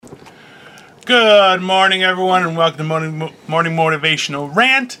Good morning, everyone, and welcome to Morning Motivational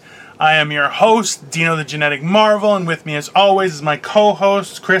Rant. I am your host, Dino the Genetic Marvel, and with me, as always, is my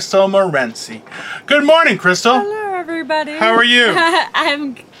co-host, Crystal Morency. Good morning, Crystal. Hello, everybody. How are you?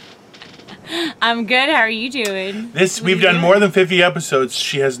 I'm good. How are you doing? We've done more than 50 episodes.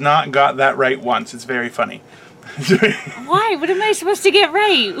 She has not got that right once. It's very funny. Why? What am I supposed to get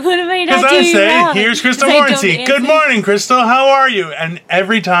right? What am I not Because doing I say, wrong? here's Crystal Morency. Good morning, Crystal. How are you? And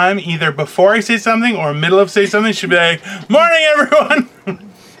every time, either before I say something or middle of say something, she'll be like, morning, everyone.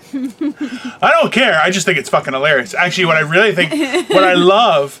 I don't care. I just think it's fucking hilarious. Actually, what I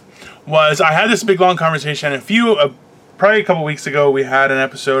love was I had this big long conversation probably a couple weeks ago. We had an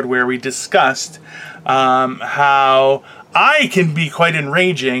episode where we discussed how I can be quite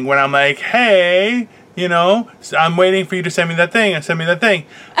enraging when I'm like, hey, I'm waiting for you to send me that thing. And we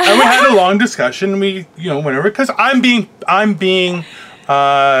had a long discussion. Whatever, because I'm being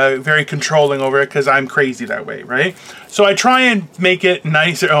very controlling over it because I'm crazy that way, right? So I try and make it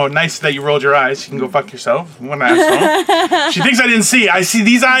nice. Oh, nice that you rolled your eyes. You can go fuck yourself. What an asshole. She thinks I didn't see.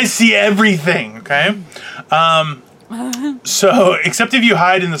 These eyes see everything, okay? So, except if you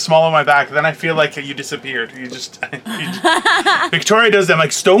hide in the small of my back, then I feel like you disappeared. Victoria does that. I'm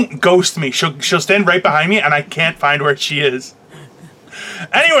like, don't ghost me. She'll stand right behind me, and I can't find where she is.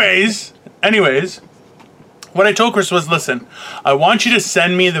 Anyways, what I told Chris was, listen, I want you to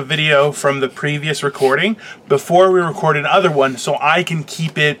send me the video from the previous recording before we record another one so I can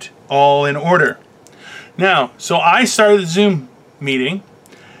keep it all in order. Now, so I started the Zoom meeting,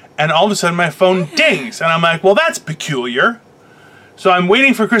 and all of a sudden my phone dings, and I'm like, well, that's peculiar. So I'm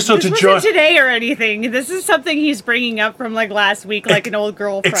waiting for Crystal to join. This wasn't today or anything. This is something he's bringing up from last week, like an old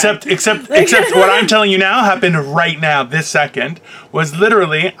girlfriend. Except what I'm telling you now happened right now, this second. Was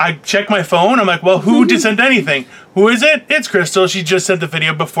literally, I checked my phone. I'm like, well, who did send anything? Who is it? It's Crystal. She just sent the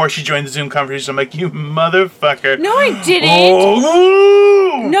video before she joined the Zoom conversation. I'm like, you motherfucker. No, I didn't.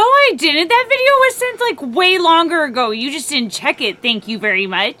 Oh. No, I didn't. That video was sent way longer ago. You just didn't check it. Thank you very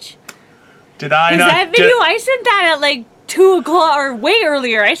much. Did I not? That video, I sent that at 2 o'clock or way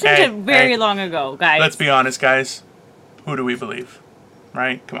earlier. I sent it very long ago, guys. Let's be honest, guys. Who do we believe?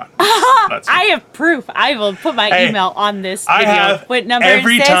 Right? Come on. I have proof. I will put my email on this video. I have what number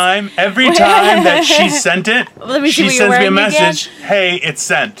every time that she sent it, she sends me a message. Again? Hey, it's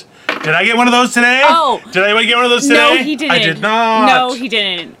sent. Did I get one of those today? Oh. Did anybody get one of those today? No, he didn't. I did not. No, he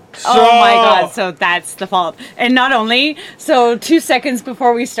didn't. Oh my god, so that's the fault. And not only, 2 seconds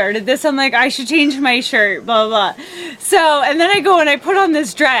before we started this, I'm like, I should change my shirt, blah, blah, blah. So, and then I go and I put on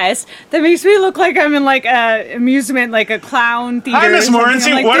this dress that makes me look like I'm in a amusement, a clown theater. Hi, Miss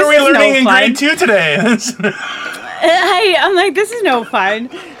Morency, what are we learning in grade 2 today? I'm like, this is no fun.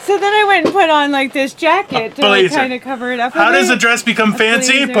 So then I went and put on this jacket to kind of cover it up. How does a dress become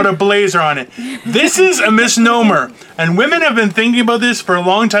fancy? Put a blazer on it. This is a misnomer, and women have been thinking about this for a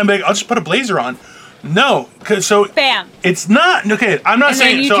long time. I'll just put a blazer on. No, bam. It's not okay. I'm not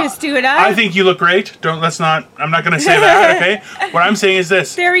saying you just do it up. I think you look great. I'm not going to say that. Okay. What I'm saying is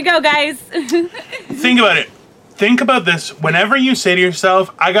this. There we go, guys. Think about it. Think about this. Whenever you say to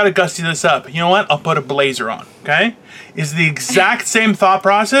yourself, I gotta gussy this up, you know what? I'll put a blazer on, okay? Is the exact same thought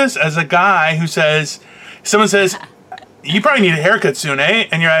process as a guy who someone says, you probably need a haircut soon, eh?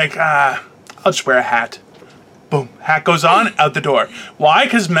 And you're like, I'll just wear a hat. Boom. Hat goes on, out the door. Why?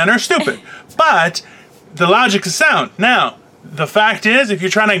 Because men are stupid. But the logic is sound. Now, the fact is, if you're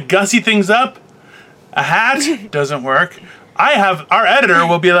trying to gussy things up, a hat doesn't work. Our editor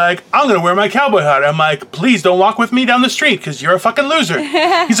will be like, I'm going to wear my cowboy hat. I'm like, please don't walk with me down the street because you're a fucking loser.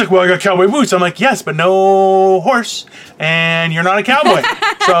 He's like, well, I got cowboy boots. I'm like, yes, but no horse. And you're not a cowboy.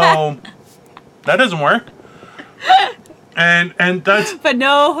 So that doesn't work. And that's. But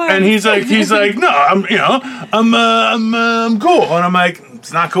no horse. And he's like, no, I'm cool. And I'm like,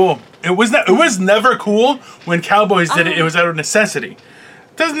 it's not cool. It was never cool when cowboys did it. It was out of necessity.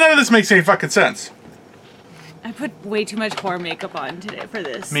 None of this makes any fucking sense. I put way too much horror makeup on today for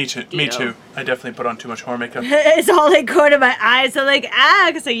this. Me too. I definitely put on too much horror makeup. It's all going to my eyes. I'm like,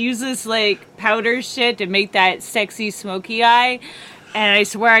 because I use this powder shit to make that sexy smoky eye. And I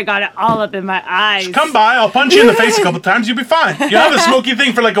swear I got it all up in my eyes. Just come by, I'll punch you in the face a couple times, you'll be fine. You'll have a smoky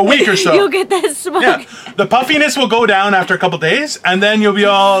thing for a week or so. You'll get that smoke. Yeah. The puffiness will go down after a couple days, and then you'll be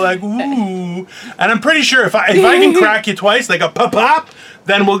all like, ooh. And I'm pretty sure if I can crack you twice, like a pop,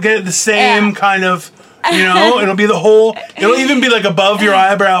 then we'll get the same kind of, it'll be it'll even be above your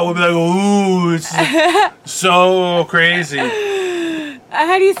eyebrow. We'll be like, ooh, it's so crazy.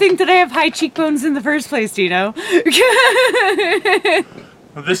 How do you think that I have high cheekbones in the first place, Dino?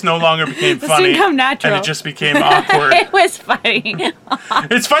 This no longer became This funny. didn't come natural. And it just became awkward. It was funny.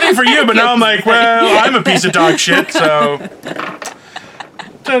 It's funny for you, but now I'm like, well, I'm a piece of dog shit, so.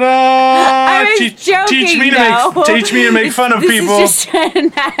 Ta-da! I was joking, teach me though. to make fun of people. This is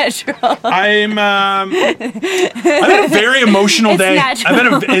just natural. I've had a very emotional day.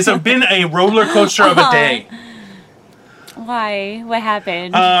 natural. It's been a roller coaster of a day. Why? What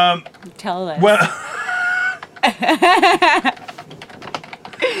happened? Tell us. Well,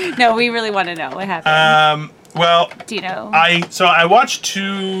 No, we really want to know what happened. well, Do you know? I watched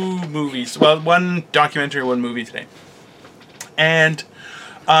 2 movies. Well, one documentary, one movie today, and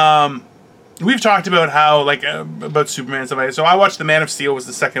we've talked about how about Superman and stuff like that. So I watched The Man of Steel was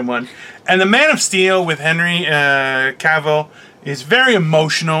the second one, and The Man of Steel with Henry Cavill is very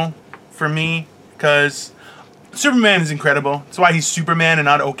emotional for me because Superman is incredible. That's why he's Superman and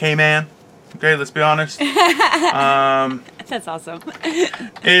not Okay Man. Okay, let's be honest. That's awesome. But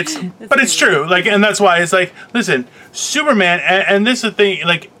it's true. And that's why it's like, listen, Superman, and this is the thing.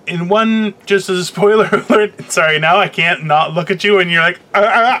 In one, just as a spoiler alert. Sorry, now I can't not look at you, and you're like,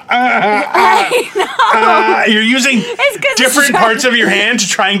 you're using different parts of your hand to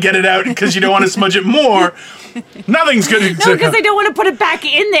try and get it out because you don't want to smudge it more. Nothing's good. No, because I don't want to put it back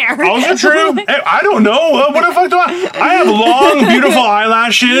in there. Oh, is that true? I don't know. What the fuck do I have long, beautiful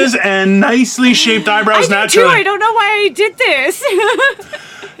eyelashes and nicely shaped eyebrows naturally. I don't know why I did this. I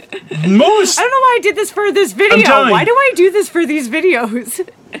don't know why I did this for this video. Why do I do this for these videos?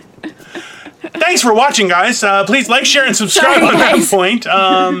 Thanks for watching, guys. Please like, share, and subscribe on that point.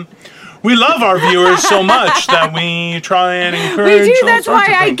 We love our viewers so much that we try and encourage. We do. That's why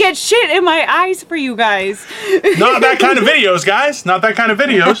I get shit in my eyes for you guys. Not that kind of videos, guys. Not that kind of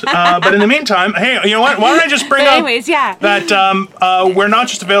videos. But in the meantime, hey, you know what? Why don't I just bring up that we're not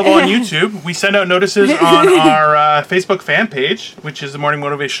just available on YouTube. We send out notices on our Facebook fan page, which is the Morning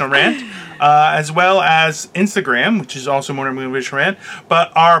Motivational Rant, as well as Instagram, which is also Morning Motivational Rant.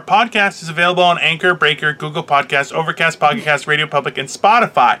 But our podcast is available on Anchor, Breaker, Google Podcasts, Overcast, Pocket Cast, Radio Public, and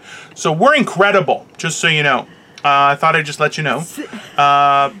Spotify. So we're incredible, just so you know. I thought I'd just let you know.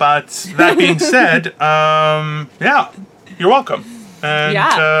 But that being said, yeah, you're welcome. And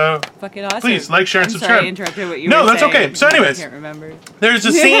fucking awesome. Please like, share, and subscribe. Sorry, I interrupted what you were saying. No, that's okay. So anyways, I can't remember. There's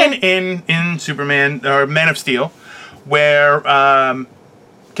a scene in Superman, or Man of Steel, where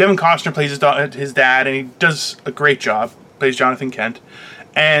Kevin Costner plays his dad, and he does a great job, plays Jonathan Kent.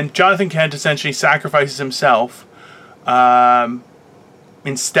 And Jonathan Kent essentially sacrifices himself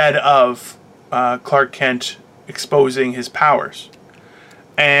instead of Clark Kent exposing his powers.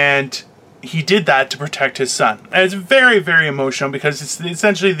 And he did that to protect his son. And it's very, very emotional because it's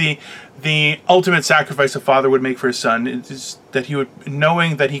essentially the ultimate sacrifice a father would make for his son. It's that he would,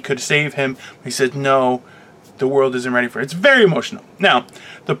 knowing that he could save him, he said, no, the world isn't ready for it. It's very emotional. Now,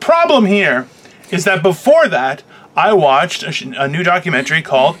 the problem here is that before that, I watched a new documentary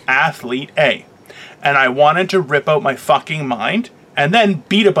called Athlete A. And I wanted to rip out my fucking mind and then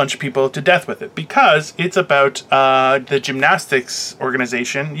beat a bunch of people to death with it because it's about the gymnastics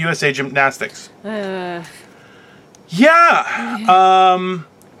organization, USA Gymnastics. What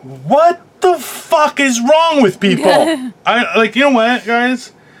the fuck is wrong with people? You know what,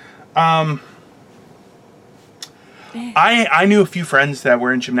 guys? I knew a few friends that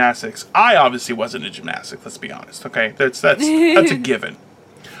were in gymnastics. I obviously wasn't in gymnastics, let's be honest, okay? That's a given.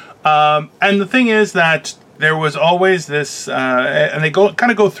 And the thing is that there was always this, and they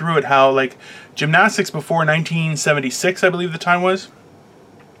go through it, how gymnastics before 1976, I believe the time was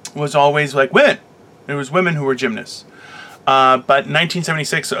always women. It was women who were gymnasts. But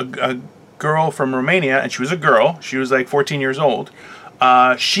 1976, a girl from Romania, and she was a girl, she was 14 years old,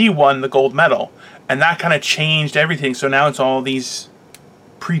 she won the gold medal. And that kind of changed everything. So now it's all these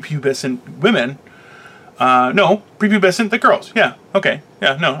prepubescent women. No, prepubescent, the girls. Yeah, okay.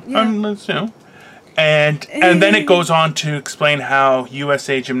 Yeah, no. Yeah. And then it goes on to explain how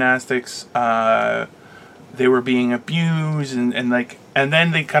USA Gymnastics, they were being abused and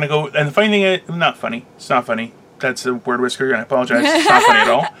then they kind of go, and the funny thing is, not funny, it's not funny, that's a word whisker, and I apologize, it's not funny at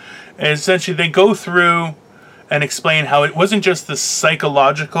all. And essentially they go through and explain how it wasn't just the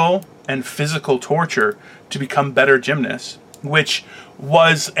psychological and physical torture to become better gymnasts, which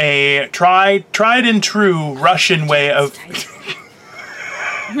was a tried and true Russian way of...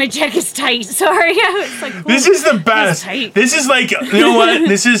 My check is tight. Sorry. This is the best. This is you know what?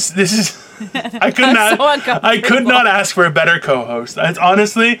 This is. I could not ask for a better co-host. It's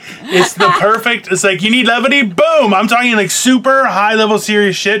honestly, it's the perfect. It's you need levity. Boom! I'm talking super high level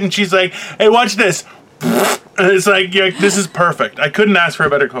serious shit, and she's like, "Hey, watch this." And it's like, yeah, this is perfect. I couldn't ask for a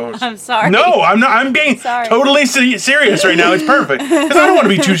better co-host. I'm sorry. No, I'm not. I'm being Sorry. totally serious right now. It's perfect because I don't want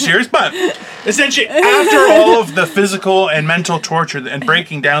to be too serious. But essentially, after all of the physical and mental torture and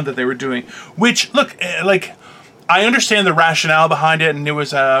breaking down that they were doing, which look, like, I understand the rationale behind it, and it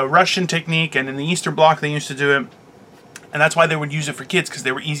was a Russian technique, and in the Eastern Bloc they used to do it, and that's why they would use it for kids because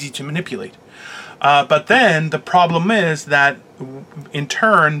they were easy to manipulate. But then the problem is that, in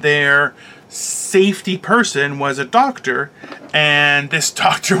turn, their safety person was a doctor, and this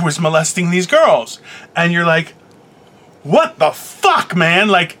doctor was molesting these girls. And you're like, what the fuck, man?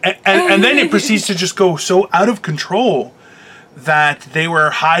 Like, and then it proceeds to just go so out of control that they were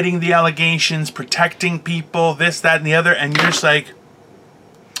hiding the allegations, protecting people, this, that, and the other, and you're just like,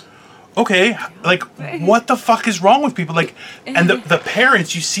 okay, like, what the fuck is wrong with people? Like, and the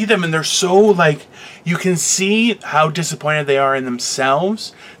parents, you see them and they're so, like, you can see how disappointed they are in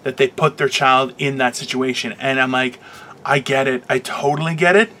themselves that they put their child in that situation. And I'm like, I get it. I totally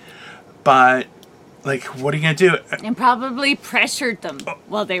get it. But, like, what are you going to do? And probably pressured them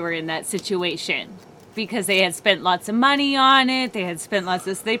while they were in that situation. Because they had spent lots of money on it, they had spent lots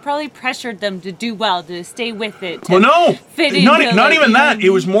of... So they probably pressured them to do well, to stay with it. To well, no, fit not into, even that. It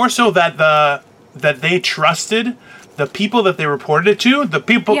was more so that that they trusted the people that they reported it to. The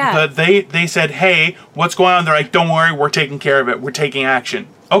people that they said, "Hey, what's going on?" They're like, "Don't worry, we're taking care of it. We're taking action."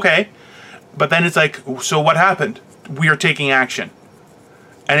 Okay, but then it's like, so what happened? We are taking action,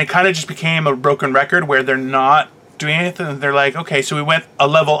 and it kind of just became a broken record where they're not doing anything. And they're like, okay, so we went a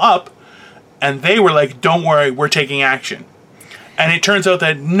level up. And they were like, "Don't worry, we're taking action." And it turns out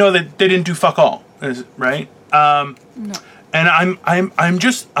that no, that they didn't do fuck all, right? No. And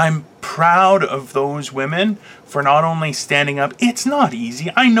I'm proud of those women for not only standing up. It's not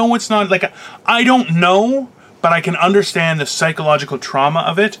easy. I know it's not, like, I don't know, but I can understand the psychological trauma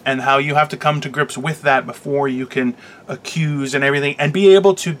of it and how you have to come to grips with that before you can accuse and everything and be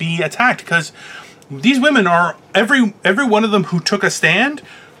able to be attacked. Because these women are, every one of them who took a stand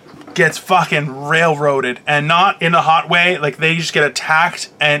gets fucking railroaded, and not in a hot way. Like, they just get attacked,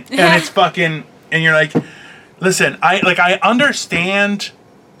 and it's fucking, and you're like, listen, I understand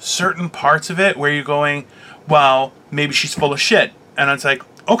certain parts of it where you're going, well, maybe she's full of shit, and it's like,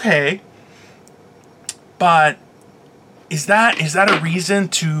 okay, but is that a reason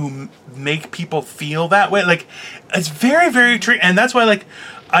to make people feel that way? Like, it's very, very tricky, and that's why, like,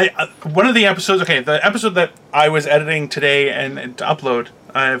 one of the episodes, okay, the episode that I was editing today and to upload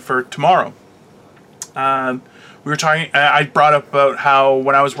for tomorrow, we were talking, I brought up about how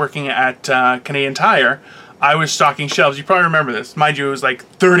when I was working at Canadian Tire, I was stocking shelves. You probably remember this. Mind you, it was like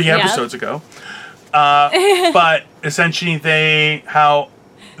 30 episodes ago. But essentially how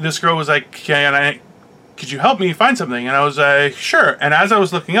this girl was like, could you help me find something? And I was like, sure. And as I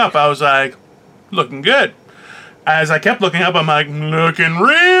was looking up, I was like, looking good. As I kept looking up, I'm like, looking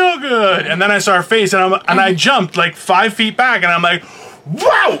real good. And then I saw her face, and I jumped like 5 feet back, and I'm like,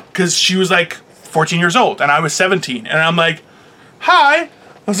 wow! Because she was like 14 years old, and I was 17. And I'm like, hi. I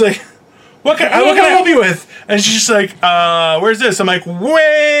was like, what can I help you with? And she's just like, where's this? I'm like,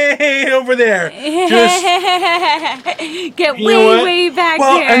 way over there. Just get way back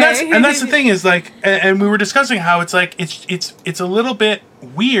there. And that's the thing is, like, and we were discussing how it's like, it's a little bit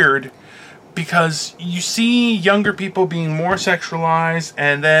weird, because you see younger people being more sexualized,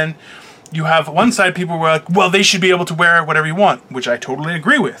 and then you have one side people who are like, well, they should be able to wear whatever you want, which I totally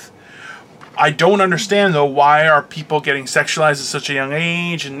agree with. I don't understand, though, why are people getting sexualized at such a young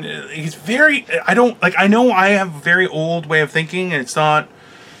age, and it's very, I know I have a very old way of thinking, and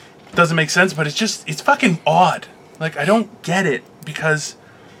doesn't make sense, but it's fucking odd. Like, I don't get it, because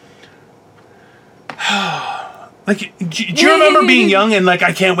like, do you remember being young and like,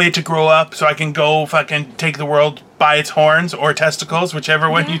 I can't wait to grow up so I can go fucking take the world by its horns or testicles, whichever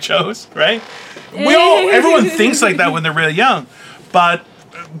one you chose, right? Everyone thinks like that when they're really young, but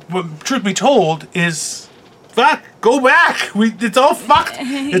truth be told is, fuck, go back. It's all fucked.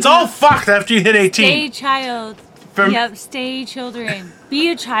 It's all fucked after you hit 18. Stay child. Stay children. Be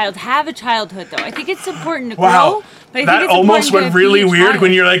a child. Have a childhood, though. I think it's important to grow. But that almost went really weird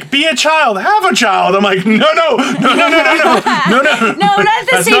when you're like, be a child, have a child. I'm like, no. No, not at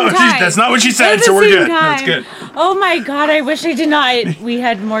the same time. That's not what she said, so we're good. That's good. Oh my God, I wish I did not. We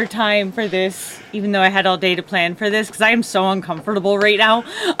had more time for this, even though I had all day to plan for this, because I am so uncomfortable right now.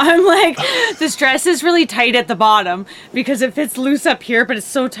 I'm like, this dress is really tight at the bottom because it fits loose up here, but it's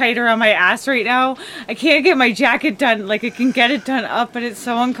so tight around my ass right now. I can't get my jacket done. Like, I can get it done up, but it's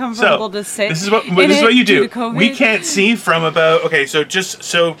so uncomfortable to sit. This is what you do. We can't see from about, okay, so just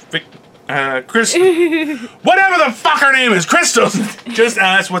so Chris, whatever the fuck her name is, Crystal, just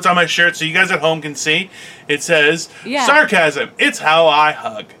asked what's on my shirt so you guys at home can see. It says, sarcasm, it's how I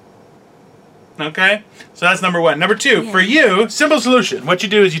hug. Okay? So that's number one. Number two, for you, simple solution. What you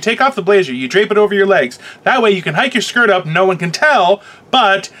do is you take off the blazer, you drape it over your legs. That way you can hike your skirt up, no one can tell,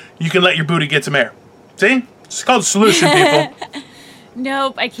 but you can let your booty get some air. See? It's called solution, people.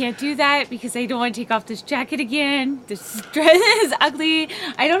 Nope, I can't do that because I don't want to take off this jacket again. This dress is ugly.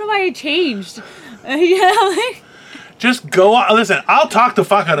 I don't know why I changed. Just go on. Listen, I'll talk the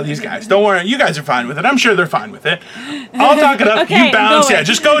fuck out of these guys. Don't worry. You guys are fine with it. I'm sure they're fine with it. I'll talk it up. Okay, you bounce. Yeah,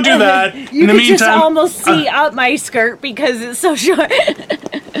 just go do that. You can just almost see up my skirt because it's so short.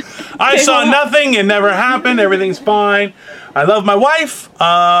 I saw nothing. It never happened. Everything's fine. I love my wife.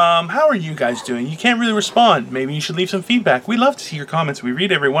 How are you guys doing? You can't really respond. Maybe you should leave some feedback. We love to see your comments. We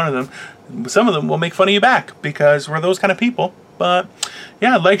read every one of them. Some of them will make fun of you back because we're those kind of people. But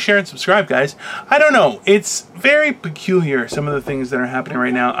yeah, like, share, and subscribe, guys. I don't know. It's very peculiar, some of the things that are happening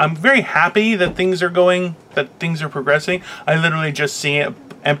right now. I'm very happy that things are progressing. I literally just see an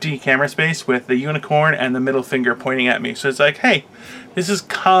empty camera space with the unicorn and the middle finger pointing at me. So it's like, hey, this is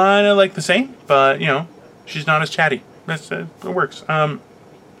kind of like the same, but, you know, she's not as chatty. It works. Yeah,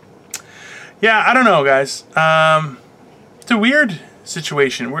 I don't know, guys. It's a weird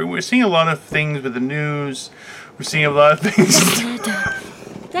situation. We're seeing a lot of things with the news. We're seeing a lot of things.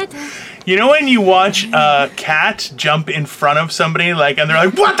 You know when you watch a cat jump in front of somebody, like, and they're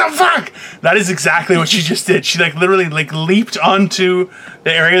like, "What the fuck?" That is exactly what she just did. She like literally like leaped onto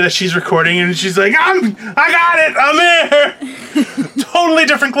the area that she's recording, and she's like, "I got it. I'm here." Totally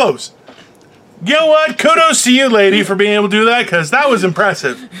different clothes. You know what? Kudos to you, lady, for being able to do that, because that was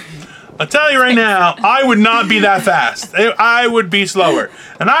impressive. I'll tell you right now, I would not be that fast. I would be slower.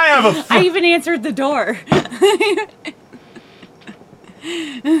 And I have a... I even answered the door.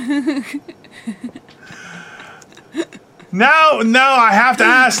 Now I have to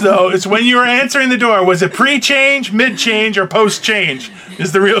ask, though, it's when you were answering the door, was it pre-change, mid-change, or post-change?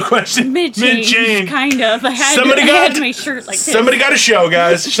 Is the real question. Mid-change. Kind of. I had my shirt like this. Somebody got a show,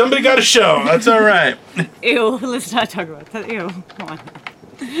 guys. Somebody got a show. That's all right. Ew, let's not talk about that. Ew, come on.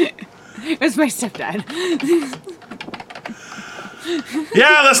 It was my stepdad.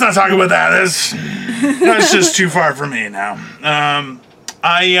 Yeah, let's not talk about that. That's just too far for me now.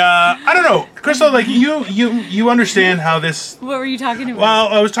 I don't know, Crystal. Like you understand how this. What were you talking about? Well,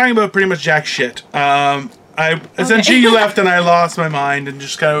 I was talking about pretty much jack shit. Essentially you left and I lost my mind and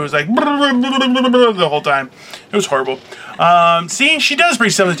just kind of was like the whole time. It was horrible. See, she does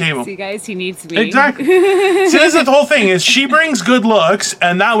bring stuff to the table. See, guys, he needs me. Exactly. See, that's the whole thing is she brings good looks,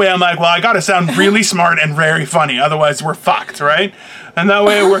 and that way I'm like, well, I gotta sound really smart and very funny, otherwise we're fucked, right? And that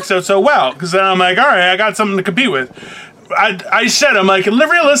way it works out so well, because then I'm like, all right, I got something to compete with. I said, I'm like,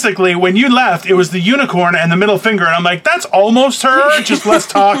 realistically, when you left, it was the unicorn and the middle finger, and I'm like, that's almost her, just less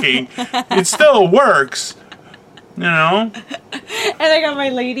talking. It still works. You know? And I got my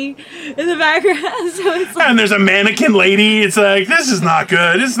lady in the background, so it's like... And there's a mannequin lady. It's like, this is not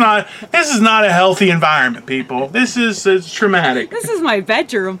good. This is not a healthy environment, people. It's traumatic. This is my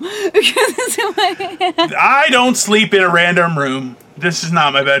bedroom. I don't sleep in a random room. This is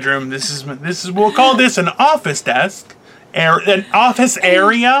not my bedroom. This is we'll call this an office desk, an office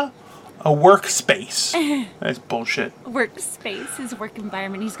area, a workspace. That's bullshit. Workspace, his work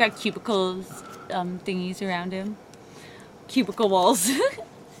environment. He's got cubicles, thingies around him. Cubicle walls.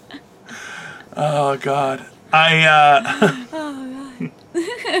 Oh God. Oh God.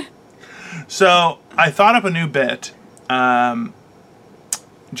 So I thought up a new bit.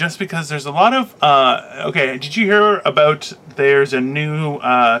 Just because there's a lot of okay, did you hear about there's a new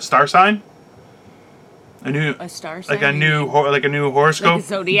star sign? A star sign? Like a new horoscope? Like a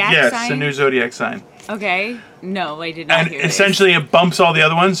zodiac sign? Yes, a new zodiac sign. Okay. No, I did not hear this. Essentially it bumps all the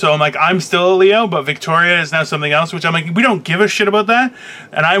other ones, so I'm like, I'm still a Leo, but Victoria is now something else, which I'm like, we don't give a shit about that.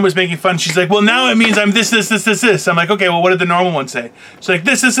 And I was making fun. She's like, well, now it means I'm this. I'm like, okay, well, what did the normal one say? She's like,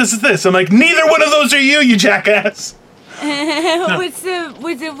 this. I'm like, neither one of those are you jackass.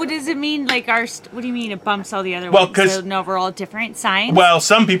 What does it mean? Like what do you mean it bumps all the other ones? So no, we're all different signs? Well,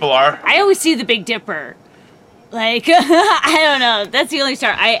 some people are. I always see the Big Dipper. Like, I don't know. That's the only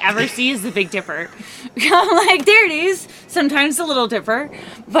star I ever see is the Big Dipper. I'm like, there it is. Sometimes the Little Dipper.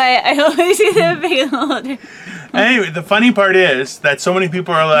 But I always see the Big Little Dipper. Anyway, the funny part is that so many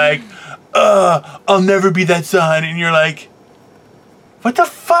people are like, I'll never be that sign. And you're like, what the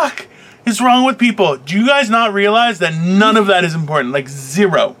fuck is wrong with people? Do you guys not realize that none of that is important? Like,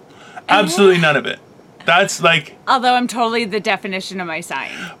 zero. Absolutely none of it. That's like... Although I'm totally the definition of my sign.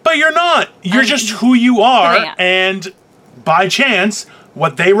 But you're not. You're just who you are. And by chance,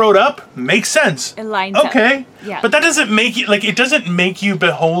 what they wrote up makes sense. It lines up. Okay. Yeah. But that doesn't make you, like, it doesn't make you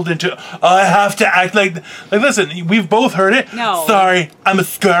beholden to, I have to act like, listen, we've both heard it. No. Sorry, I'm a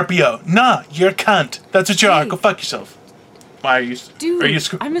Scorpio. Nah, you're a cunt. That's what you are. Go fuck yourself. Why are you, Dude, are you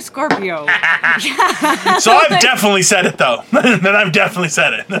I'm a Scorpio. So I've definitely said it, though. Then I've definitely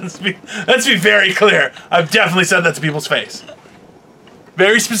said it. Let's be very clear. I've definitely said that to people's face.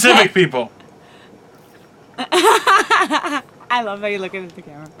 Very specific people. I love how you look at the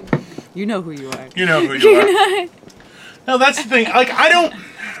camera. You know who you are. You know who you are. No, that's the thing. Like,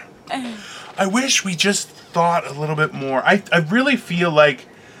 I wish we just thought a little bit more. I really feel like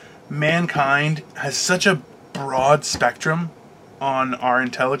mankind has such a broad spectrum on our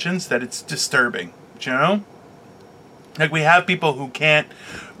intelligence that it's disturbing. Do you know? Like, we have people who can't,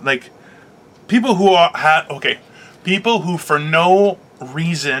 like, people who are, people who for no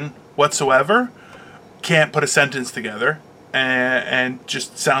reason whatsoever can't put a sentence together and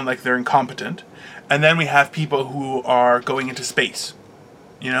just sound like they're incompetent. And then we have people who are going into space.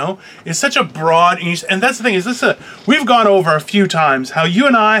 You know, it's such a broad, and that's the thing, is we've gone over a few times how you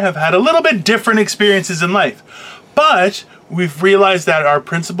and I have had a little bit different experiences in life, but we've realized that our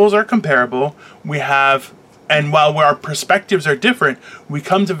principles are comparable. And while our perspectives are different, we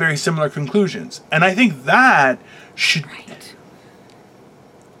come to very similar conclusions. And I think that should... Right.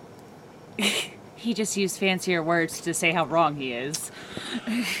 He just used fancier words to say how wrong he is.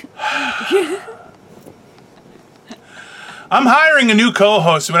 I'm hiring a new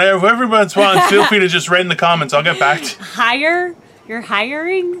co-host. Whenever everyone wants, feel free to just write in the comments. I'll get back to you. Hire? You're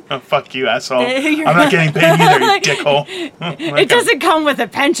hiring? Oh, fuck you, asshole. I'm not getting paid either, you dickhole. It doesn't come with a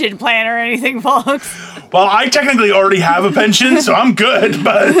pension plan or anything, folks. Well, I technically already have a pension, so I'm good,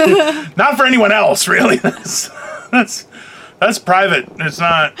 but not for anyone else, really. That's private. It's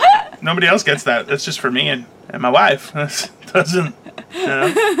not... Nobody else gets that. That's just for me and my wife. That doesn't... You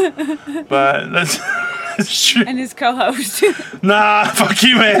know? But that's... True. And his co-host. Nah, fuck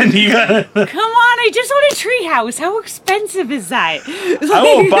you, man. You gotta... Come on, I just want a treehouse. How expensive is that? I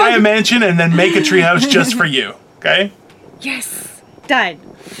will buy a mansion and then make a treehouse just for you. Okay? Yes. Done.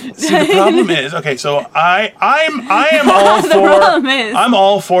 See, the problem is, okay, so I am all for... I'm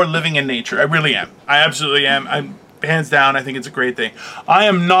all for living in nature. I really am. I absolutely am. I'm hands down. I think it's a great thing. I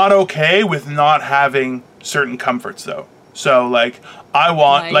am not okay with not having certain comforts, though. So, like, I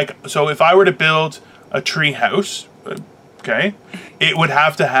want... So if I were to build a tree house, okay, it would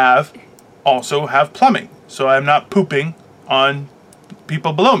have to also have plumbing, so I'm not pooping on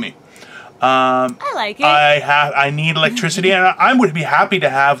people below me. I like it. I need electricity, and I would be happy to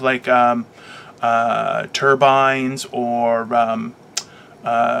have like turbines or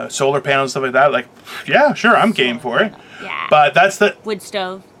solar panels, stuff like that. Like, yeah, sure, I'm game for it. Yeah. But that's the wood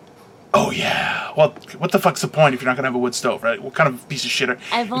stove. Oh, yeah. Well, what the fuck's the point if you're not going to have a wood stove, right? What kind of piece of shit are...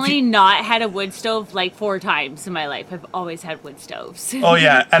 I've only not had a wood stove like 4 times in my life. I've always had wood stoves. Oh,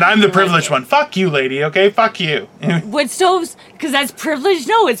 yeah. And I'm the privileged one. Fuck you, lady, okay? Fuck you. Wood stoves? Because that's privileged?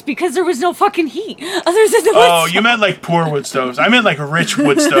 No, it's because there was no fucking heat. Other than the wood stove. You meant like poor wood stoves. I meant like rich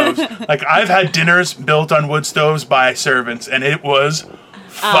wood stoves. Like, I've had dinners built on wood stoves by servants, and it was...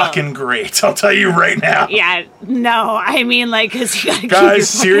 fucking great, I'll tell you right now. Yeah, no, I mean, like, because you gotta guys,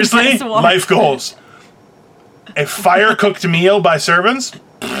 seriously, life goals. A fire cooked meal by servants,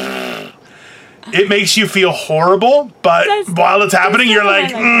 it makes you feel horrible, but while it's happening, you're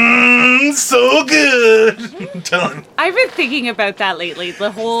like, so good. I'm telling you. I've been thinking about that lately.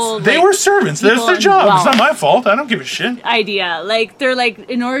 The whole they were servants. That's their job. It's not my fault. I don't give a shit. Idea. Like, they're like,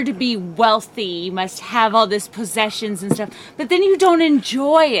 in order to be wealthy, you must have all this possessions and stuff. But then you don't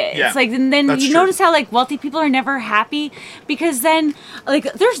enjoy it. Yeah, it's like, and then you notice how like wealthy people are never happy because then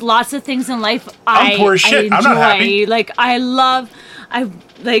like there's lots of things in life I'm poor as shit. I enjoy. I'm not happy. Like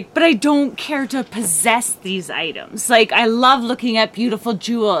but I don't care to possess these items. Like, I love looking at beautiful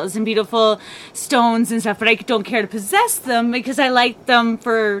jewels and beautiful stones and stuff, but I don't care to possess them because I like them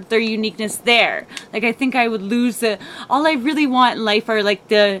for their uniqueness there. Like, I think I would lose all I really want in life are, like,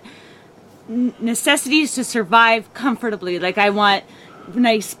 the necessities to survive comfortably. Like, I want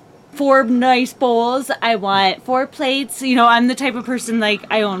 4 nice bowls. I want 4 plates. You know, I'm the type of person, like,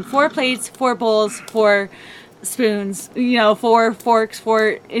 I own 4 plates, 4 bowls, 4 spoons, 4 forks,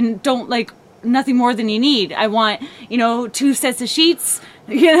 and don't like nothing more than you need. I want, 2 sets of sheets,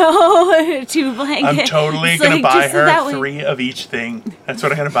 2 blankets. I'm totally going to buy her 3 of each thing. That's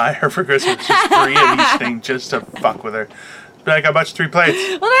what I'm going to buy her for Christmas. Just 3 of each thing just to fuck with her. Be like, I bought you 3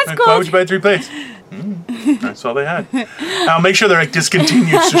 plates. Well, that's cool. Why would you buy 3 plates? That's all they had. I'll make sure they're like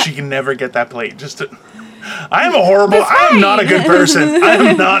discontinued so she can never get that plate. I am a horrible, I am not a good person. I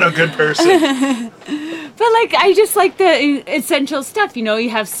am not a good person. But like, I just like the essential stuff. You know,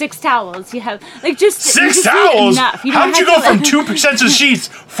 you have 6 towels. You have like just 6 towels. Enough. You How did you go from 2 sets of sheets,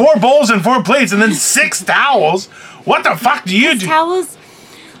 4 bowls, and 4 plates, and then 6 towels? What the fuck do you do? Towels.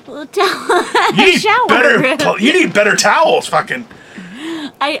 You need you need better towels, fucking.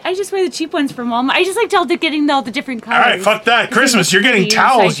 I just wear the cheap ones from Walmart. I just like getting all the different colors. All right, fuck that. Christmas, you're getting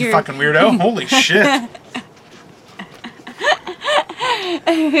towels, you fucking weirdo. Holy shit.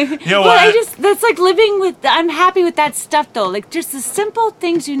 You know what? That's like living with, I'm happy with that stuff though. Like just the simple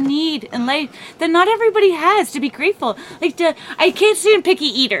things you need in life that not everybody has to be grateful. Like I can't stand picky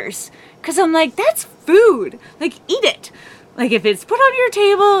eaters because I'm like, that's food. Like eat it. Like if it's put on your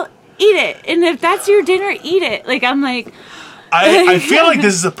table, eat it. And if that's your dinner, eat it. Like I'm like, I feel like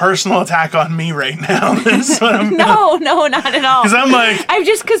this is a personal attack on me right now. This is what I'm no, not at all. Because I'm like...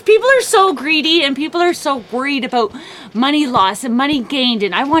 because people are so greedy and people are so worried about money loss and money gained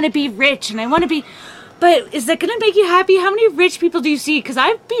and I want to be rich and I want to be... But is that going to make you happy? How many rich people do you see? Because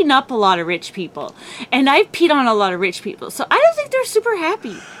I've beaten up a lot of rich people. And I've peed on a lot of rich people. So I don't think they're super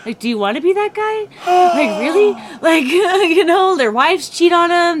happy. Like, do you want to be that guy? Like, really? Like, you know, their wives cheat on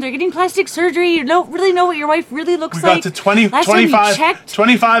them. They're getting plastic surgery. You don't really know what your wife really looks like. We got to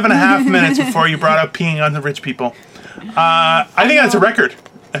 25 and a half minutes before you brought up peeing on the rich people. I think that's a record.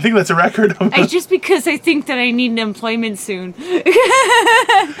 I think that's a record. Just because I think that I need an employment soon.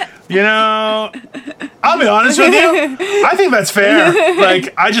 You know, I'll be honest with you. I think that's fair.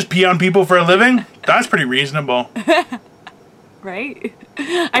 Like, I just pee on people for a living. That's pretty reasonable. Right?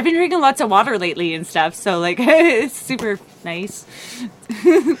 I've been drinking lots of water lately and stuff, so, like, it's super nice.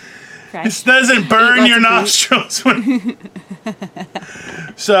 This doesn't burn your nostrils.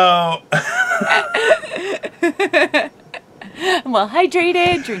 So... I'm well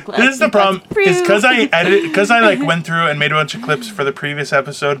hydrated, drink lots. This is the problem, is because I went through and made a bunch of clips for the previous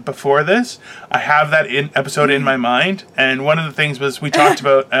episode before this. I have that episode in my mind, and one of the things was we talked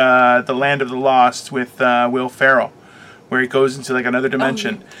about the Land of the Lost with Will Ferrell, where he goes into like another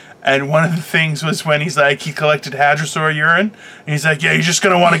dimension. And one of the things was when he's like, he collected hadrosaur urine, and he's like, yeah, you're just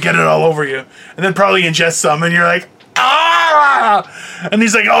gonna want to get it all over you, and then probably ingest some, and you're like, ah! And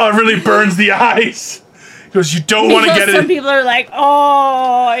he's like, oh, it really burns the eyes. He goes, you don't want to get it. Some people are like,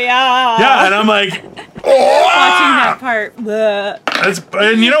 oh, yeah. Yeah, and I'm like, oh, watching that part.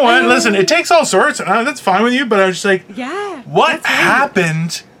 And you know what? Listen, it takes all sorts. That's fine with you, but I was just like, yeah. What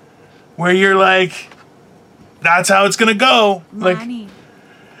happened where you're like, that's how it's going to go? Money. Like,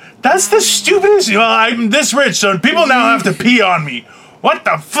 that's the stupidest. Well, I'm this rich, so people now have to pee on me. What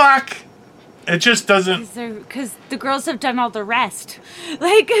the fuck? It just doesn't... Because the girls have done all the rest.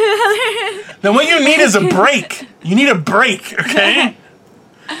 Like... Then what you need is a break. You need a break, okay?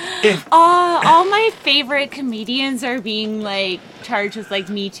 All my favorite comedians are being, like, charged with, like,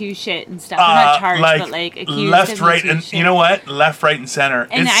 Me Too shit and stuff. Not charged, but, like, accused left, of right, Me Too and shit. you know what? Left, right, and center.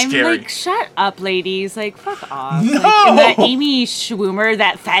 And it's I'm scary. like, shut up, ladies. Like, fuck off. No! Like, and that Amy Schumer,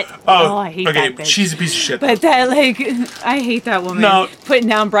 that fat... Oh, I hate that bitch. She's a piece of shit. But that, like, I hate that woman. No. Putting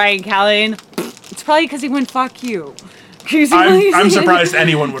down Brian Callen. It's probably because he went, fuck you. I'm surprised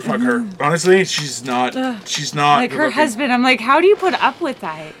anyone would fuck her. Honestly, she's not. She's not. Like her husband, I'm like, how do you put up with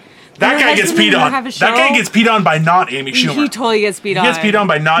that? That guy gets peed on. That guy gets peed on by not Amy Schumer. He totally gets peed on. He gets peed on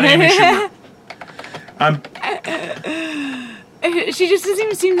by not Amy Schumer. She just doesn't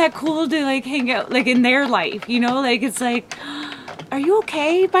even seem that cool to like hang out like in their life, you know? Like it's like, are you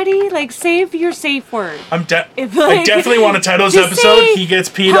okay, buddy? Like save your safe word. I definitely want to title this episode "He Gets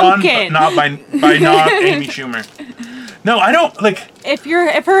Peed pumpkin. On, but not by not Amy Schumer." No, I don't like.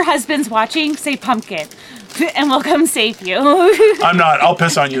 If her husband's watching, say pumpkin, and we'll come save you. I'm not. I'll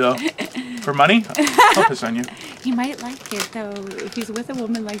piss on you though. For money, I'll piss on you. He might like it though. If he's with a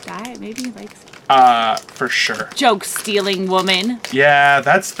woman like that, maybe he likes it. For sure. Joke stealing woman. Yeah,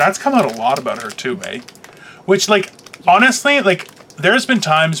 that's come out a lot about her too, eh? Which like honestly, like there's been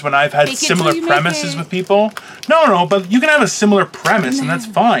times when I've had similar premises with people. No, but you can have a similar premise and that's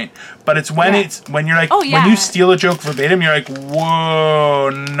fine. But it's when when you're like when you steal a joke verbatim, you're like, whoa,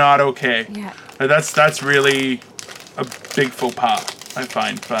 not okay. Yeah. That's really a big faux pas, I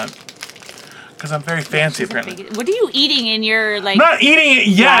find, but because I'm very fancy apparently. What are you eating in your like? I'm not eating it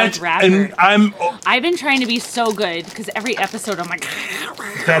yet, and I've been trying to be so good because every episode I'm like.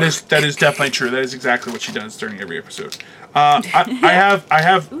 That is definitely true. That is exactly what she does during every episode. I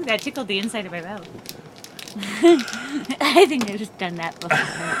have. Ooh, that tickled the inside of my mouth. I think I've just done that before.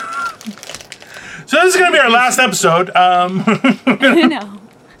 So this is gonna be our last episode. No.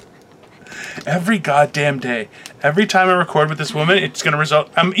 Every goddamn day, every time I record with this woman, it's gonna result.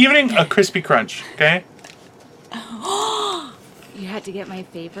 I'm eating a crispy crunch. Okay. You had to get my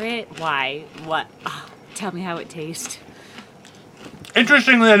favorite. Why? What? Oh, Tell me how it tastes.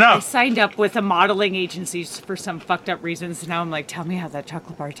 Interestingly I enough, signed up with a modeling agency for some fucked up reasons. Now I'm like, tell me how that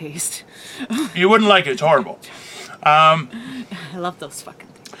chocolate bar tastes. you wouldn't like it. It's horrible. I love those fucking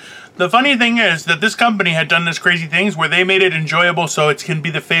things. The funny thing is that this company had done this crazy things where they made it enjoyable so it can be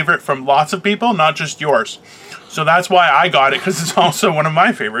the favorite from lots of people, not just yours. So that's why I got it, because it's also one of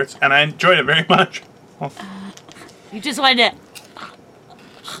my favorites, and I enjoyed it very much. You just wanted to...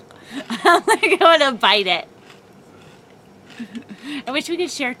 I want to bite it. I wish we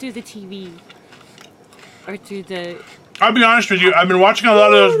could share it through the TV. Or through the... I'll be honest with you, I've been watching a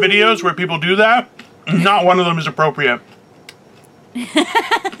lot of those videos where people do that. Not one of them is appropriate.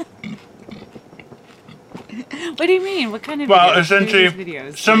 What do you mean? What kind of Well, videos? essentially,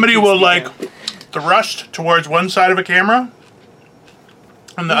 Videos? somebody Like will this like video. thrust towards one side of a camera,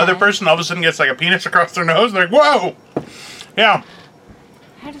 and the other person all of a sudden gets like a penis across their nose. They're like, "Whoa!" Yeah.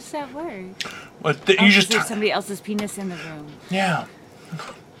 How does that work? But Oh, you just there's somebody else's penis in the room. yeah.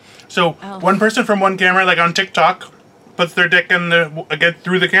 So Oh. one person from one camera, like on TikTok, puts their dick in the again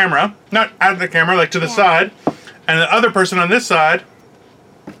through the camera, not out of the camera, like to the side, and the other person on this side.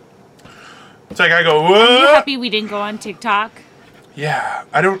 It's like I go, Are you "What?" happy we didn't go on TikTok? Yeah,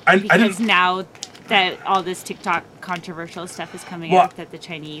 I don't. I Because didn't. now that all this TikTok controversial stuff is coming Well, out, that the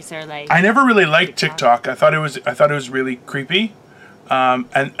Chinese are like... I never really liked TikTok. I thought it was really creepy. And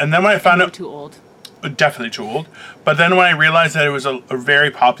then when I found You're out, too old. definitely too old. But then when I realized that it was a very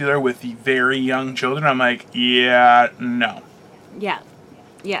popular with the very young children, I'm like, yeah, no. Yeah.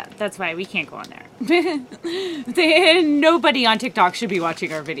 Yeah, that's why we can't go on there. Nobody on TikTok should be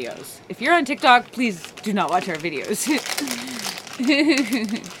watching our videos. If you're on TikTok, please do not watch our videos.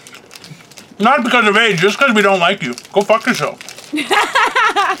 Not because of age, just because we don't like you. Go fuck yourself.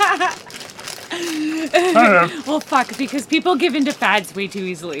 I don't know. Well, fuck, because people give into fads way too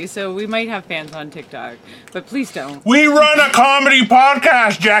easily, so we might have fans on TikTok. But please don't. We run a comedy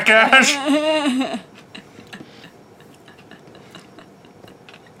podcast, jackass.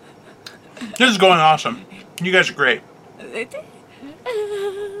 This is going awesome. You guys are great. Do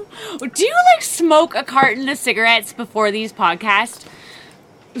you, like, smoke a carton of cigarettes before these podcasts?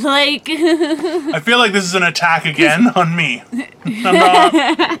 Like... I feel like this is an attack again on me.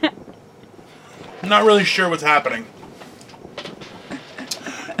 I'm not really sure what's happening.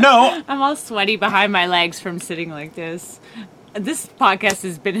 No, I'm all sweaty behind my legs from sitting like this. This podcast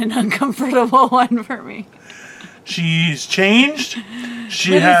has been an uncomfortable one for me. she's changed.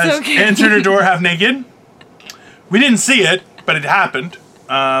 She But it's has okay. answered her door half naked. We didn't see it, but it happened.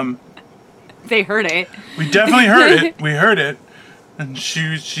 They heard it. We definitely heard it. We heard it. And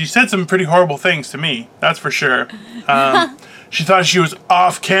she said some pretty horrible things to me. That's for sure. She thought she was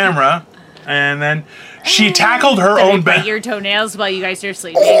off camera. And then she tackled her Did I own bite bed. your toenails while you guys are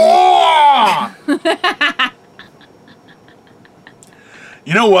sleeping?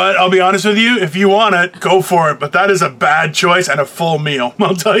 You know what? I'll be honest with you. If you want it, go for it. But that is a bad choice and a full meal.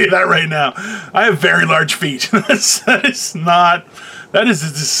 I'll tell you that right now. I have very large feet. That is a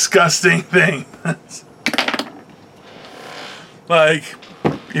disgusting thing. Like,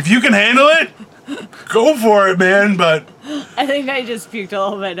 if you can handle it, go for it, man. But I think I just puked a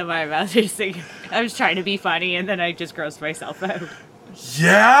little bit into my mouth. I was trying to be funny, and then I just grossed myself out.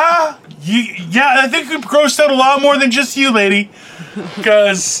 yeah, I think we've grossed out a lot more than just you, lady.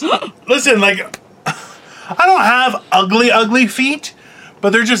 Because, listen, like, I don't have ugly feet, but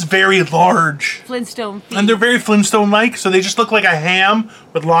they're just very large. Flintstone feet. And they're very Flintstone-like, so they just look like a ham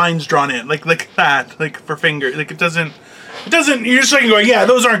with lines drawn in, like that, like for fingers. Like it doesn't. You're just like going, yeah,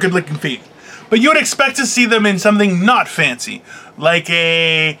 those aren't good-looking feet. But you would expect to see them in something not fancy, like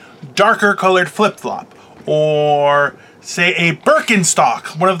a darker colored flip-flop, or say a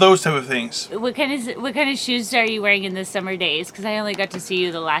Birkenstock, one of those type of things. What kind of shoes are you wearing in the summer days? Because I only got to see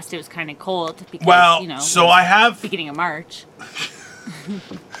you the last day it was kind of cold. Because, Well, you know, so it was I have. beginning of March.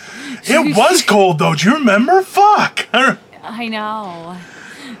 It was cold though. Do you remember? Fuck. I know.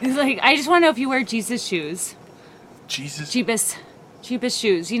 It's like I just want to know if you wear Jesus shoes. Jesus. Cheapest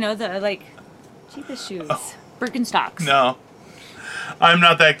shoes. You know the cheapest shoes. Oh. Birkenstocks. No, I'm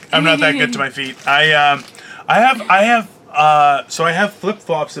not that good to my feet. I have flip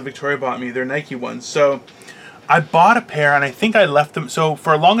flops that Victoria bought me. They're Nike ones. So I bought a pair and I think I left them. So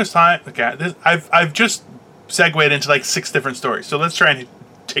for the longest time, okay, I've just segued into like 6 different stories. So let's try and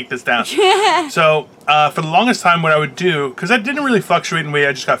take this down. So for the longest time, what I would do, because I didn't really fluctuate in weight,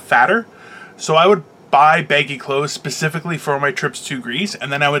 I just got fatter. So I would buy baggy clothes specifically for my trips to Greece,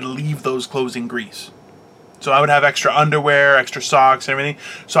 and then I would leave those clothes in Greece. So I would have extra underwear, extra socks, and everything.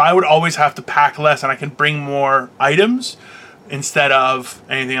 So I would always have to pack less, and I can bring more items instead of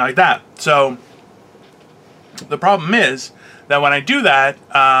anything like that. So The problem is that when I do that,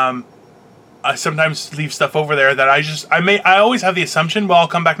 I sometimes leave stuff over there that I always have the assumption, well, I'll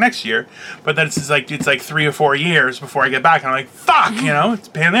come back next year, but then it's like 3 or 4 years before I get back, and I'm like, fuck, it's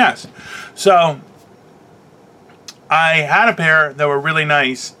a pain in the ass. So I had a pair that were really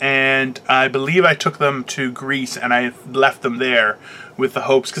nice, and I believe I took them to Greece, and I left them there with the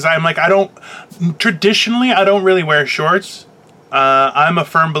hopes, because I'm like, traditionally, I don't really wear shorts. I'm a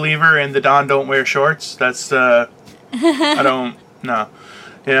firm believer in the Don don't wear shorts. That's, I don't, no.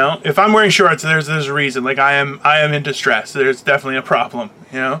 If I'm wearing shorts, there's a reason. Like, I am in distress. There's definitely a problem,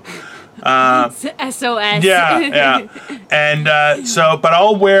 SOS. Yeah. And but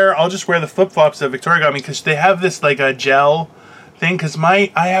I'll just wear the flip-flops that Victoria got me, because they have this, like, a gel thing, because I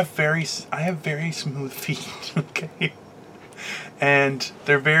have very smooth feet, okay? And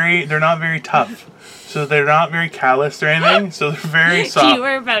they're not very tough. So they're not very calloused or anything, so they're very soft. You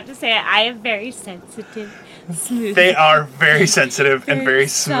were about to say, I have very sensitive, smooth. They are very sensitive and very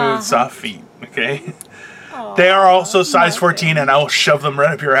smooth, soft feet, okay? Aww, they are also size 14, and I will shove them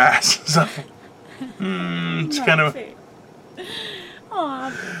right up your ass. So, it's kind of...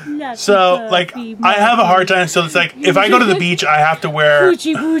 So, like, I have a hard time, so it's like, if I go to the beach, I have to wear...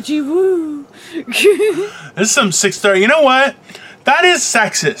 Hoochie woochie woo. This is some 6-star... You know what? That is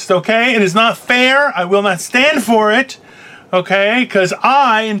sexist, okay? It is not fair. I will not stand for it, okay? Because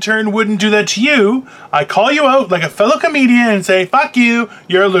I, in turn, wouldn't do that to you. I call you out like a fellow comedian and say, fuck you,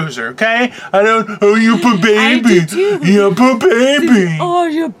 you're a loser, okay? I don't, oh, you poor baby. You poor baby. Oh,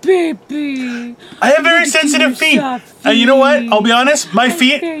 you baby. I have very sensitive feet. And you know what? I'll be honest, my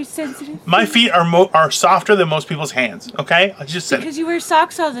feet are softer than most people's hands, okay? I just said because you wear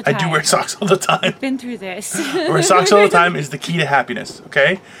socks all the time. I do wear socks all the time. I've been through this. Wear socks all the time is the key to happiness,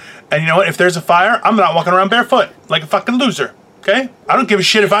 okay? And you know what? If there's a fire, I'm not walking around barefoot like a fucking loser, okay? I don't give a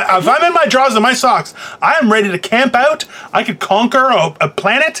shit if I'm in my drawers and my socks. I am ready to camp out. I could conquer a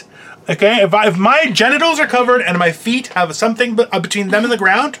planet, okay? If my genitals are covered and my feet have something between them and the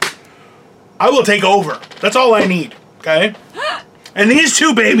ground, I will take over. That's all I need, okay? And these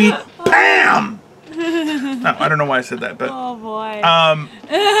two, baby, bam! No, I don't know why I said that, but... Oh, boy.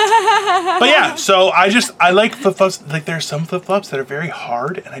 But yeah, so I like flip-flops. Like, there are some flip-flops that are very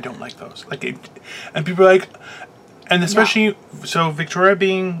hard, and I don't like those. Like, and people are like... And especially... So, Victoria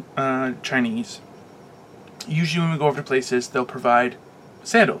being Chinese, usually when we go over to places, they'll provide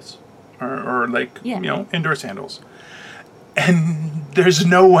sandals. Or like, indoor sandals. And there's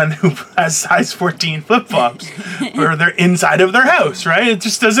no one who has size 14 flip-flops or they're inside of their house, right? It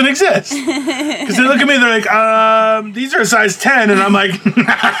just doesn't exist. Because they look at me, they're like, these are a size 10. And I'm like,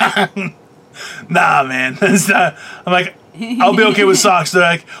 nah, man. That's not. I'm like, I'll be okay with socks. They're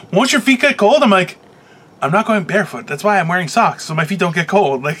like, won't your feet get cold? I'm like, I'm not going barefoot. That's why I'm wearing socks, so my feet don't get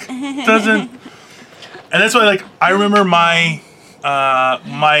cold. Like, it doesn't. And that's why, like, I remember my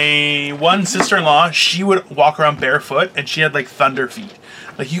one sister-in-law, she would walk around barefoot, and she had like thunder feet.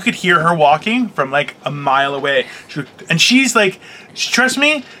 Like, you could hear her walking from like a mile away. And she's like, trust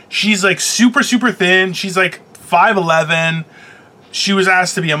me, she's like super, super thin. She's like 5'11". She was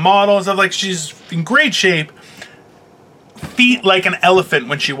asked to be a model and stuff. Like, she's in great shape. Feet like an elephant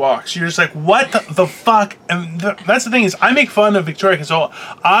when she walks. You're just like, what the fuck? And that's the thing is, I make fun of Victoria because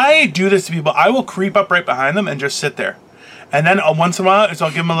I do this to people. I will creep up right behind them and just sit there. And then once in a while, I'll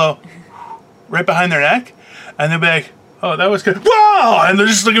give them a little right behind their neck. And they'll be like, oh, that was good. Whoa! And they're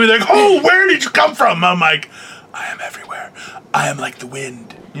just looking at me like, oh, where did you come from? I'm like, I am everywhere. I am like the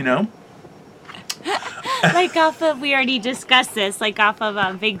wind, you know? Like off of, we already discussed this, like off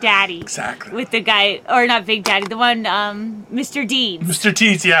of Big Daddy. Exactly. With the guy, or not Big Daddy, the one, Mr. Deeds. Mr.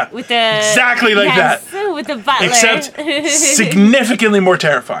 Deeds, yeah. With the... Exactly like that. With the butler. Except significantly more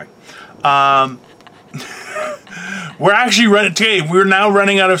terrifying. We're actually we're now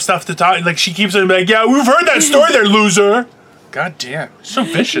running out of stuff to talk. Like, she keeps saying, like, yeah, we've heard that story there, loser. God damn. So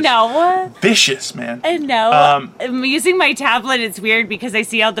vicious. No. Vicious, man. I know. I'm using my tablet. It's weird because I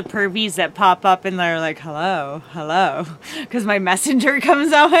see all the pervies that pop up and they're like, hello. Because my messenger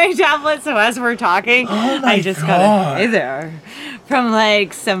comes on my tablet. So as we're talking, I just got hey there. From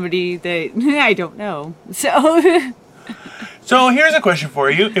like somebody that I don't know. So here's a question for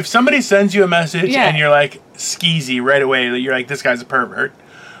you. If somebody sends you a message and you're like skeezy right away, that you're like, this guy's a pervert,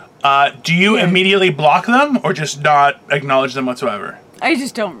 do you immediately block them or just not acknowledge them whatsoever? I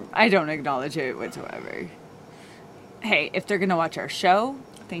don't acknowledge it whatsoever. Hey, if they're going to watch our show,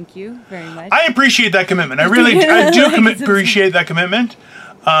 thank you very much. I appreciate that commitment. I do appreciate that commitment.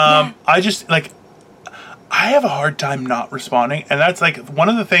 I just, like, I have a hard time not responding, and that's like one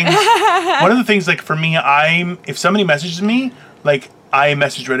of the things like for me, if somebody messages me, like, I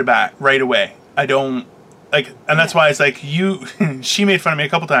message right away. I don't like, and that's why it's like you. She made fun of me a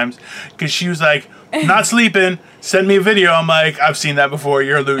couple times because she was like, "Not sleeping." Send me a video. I'm like, "I've seen that before.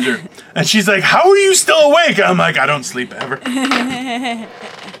 You're a loser." And she's like, "How are you still awake?" I'm like, "I don't sleep ever."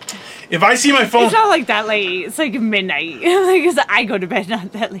 If I see my phone, It's not like that late. It's like midnight. Because I go to bed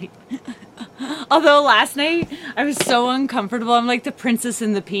not that late. Although last night I was so uncomfortable. I'm like the princess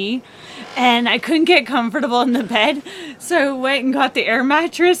in the pea, and I couldn't get comfortable in the bed. So I went and got the air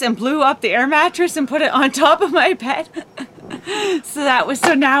mattress and blew up the air mattress and put it on top of my bed.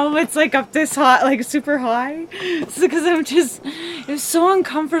 So now it's like up this hot, like super high. So because it was so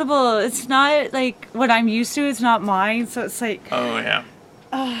uncomfortable. It's not like what I'm used to. It's not mine. So it's like, oh yeah.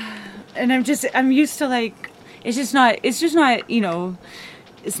 and I'm used to like, it's just not, it's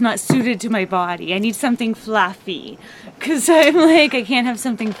not suited to my body. I need something fluffy, because I'm like, I can't have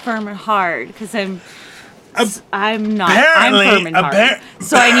something firm and hard, because I'm firm and hard.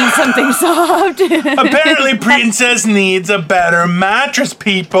 So I need something soft. Apparently, Princess needs a better mattress,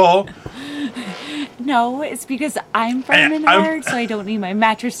 people. No, it's because I'm firm and hard, so I don't need my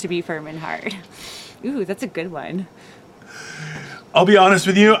mattress to be firm and hard. Ooh, that's a good one. I'll be honest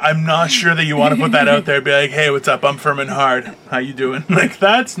with you, I'm not sure that you want to put that out there. Be like, "Hey, what's up? I'm firm and hard. How you doing?" Like,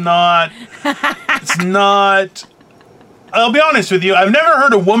 it's not. I'll be honest with you, I've never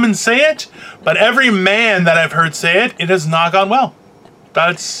heard a woman say it, but every man that I've heard say it, it has not gone well.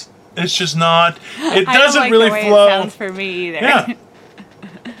 It's just not, it doesn't really flow. I don't like the way it sounds for me either. Yeah.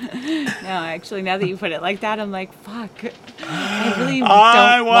 No, actually, now that you put it like that, I'm like, fuck. I really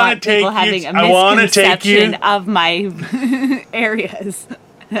don't want people having a misconception of my areas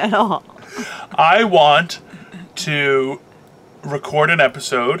at all. I want to record an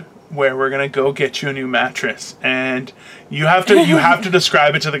episode where we're gonna go get you a new mattress, and you have to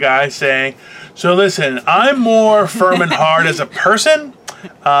describe it to the guy, saying, "So listen, I'm more firm and hard as a person,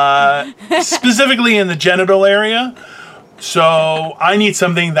 specifically in the genital area. So I need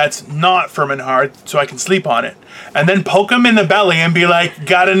something that's not firm and hard so I can sleep on it." And then poke him in the belly and be like,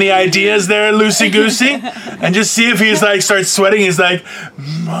 "Got any ideas there, loosey-goosey?" And just see if he's like, starts sweating. He's like,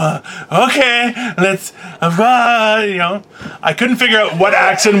 "Okay, let's, I couldn't figure out what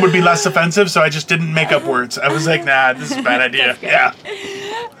accent would be less offensive, so I just didn't make up words. I was like, "Nah, this is a bad idea." Yeah.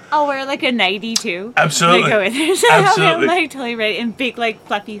 I'll wear like a nightie too. Absolutely. Go in there. So Absolutely. I'm like totally ready, and big like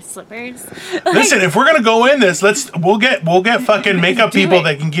fluffy slippers. Listen, if we're gonna go in this, we'll get fucking makeup people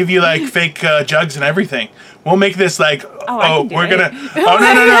that can give you like fake jugs and everything. We'll make this like we're gonna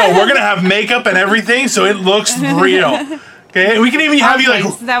we're gonna have makeup and everything so it looks real. Okay, we can even have you like,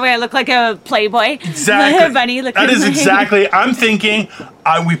 so that way I look like a playboy. Exactly. Bunny looking. That is exactly. I'm thinking.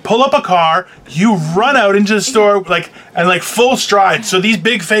 We pull up a car. You run out into the store and full stride. So these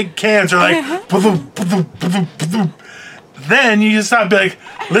big fake cans are like. Then you just stop and be like,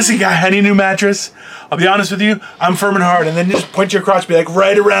 "Listen, guy, I need a new mattress. I'll be honest with you, I'm firm and hard." And then just point your crotch, be like,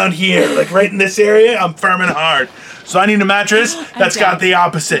 "Right around here, like right in this area, I'm firm and hard. So I need a mattress that's got the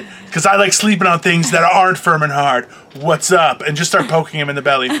opposite, because I like sleeping on things that aren't firm and hard. What's up?" And just start poking him in the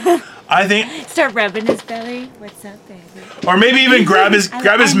belly. I think. Start rubbing his belly. What's up, baby? Or maybe even grab his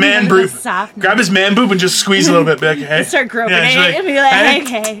man boob. Grab his man boob and just squeeze a little bit. Be like, "Hey." Start groping it and be like,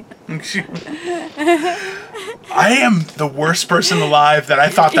 "Hey." I am the worst person alive that I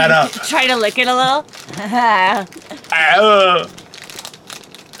thought that up. Try to lick it a little.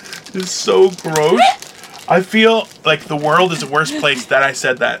 It's so gross. I feel like the world is the worst place that I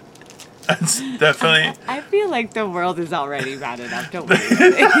said that. That's definitely. I feel like the world is already bad enough. Don't worry.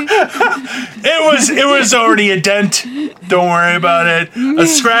 It was already a dent. Don't worry about it. A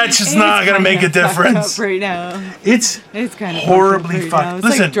scratch is not gonna make a difference. Right now. It's kind of horribly fucked. It's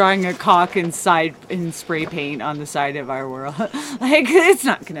Listen, like drawing a cock in spray paint on the side of our world. Like, it's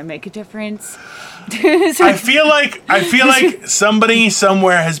not gonna make a difference. I feel like somebody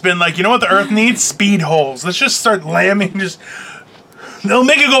somewhere has been like, "You know what the Earth needs? Speed holes. Let's just start lamming. They'll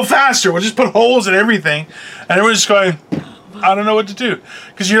make it go faster. We'll just put holes in everything." And everyone's just going, "I don't know what to do."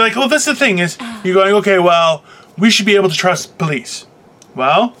 Because you're like, well, that's the thing is, you're going, okay, well, we should be able to trust police.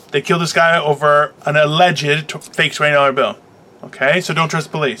 Well, they killed this guy over an alleged fake $20 bill. Okay, so don't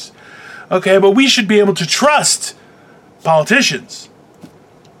trust police. Okay, but we should be able to trust politicians.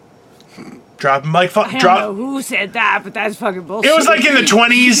 Drop him like I don't know who said that, but that's fucking bullshit. It was like in the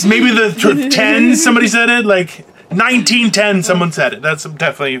 20s, maybe the 10s, somebody said it, like 1910 someone said it. That's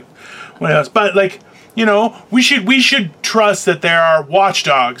definitely what else. But we should trust that there are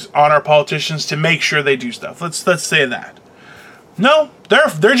watchdogs on our politicians to make sure they do stuff. Let's say that. No,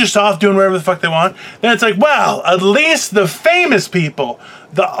 they're just off doing whatever the fuck they want. Then it's like, well, at least the famous people,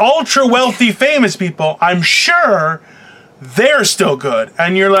 the ultra wealthy famous people, I'm sure they're still good.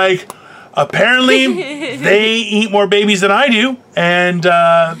 And you're like, Apparently, they eat more babies than I do, and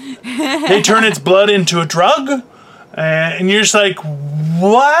they turn its blood into a drug. And you're just like,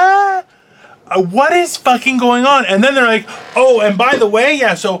 what? What is fucking going on? And then they're like, oh, and by the way,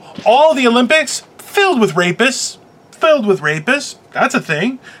 yeah, so all the Olympics filled with rapists. That's a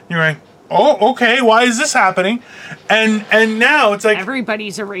thing. You're like, oh, okay, why is this happening? And now it's like,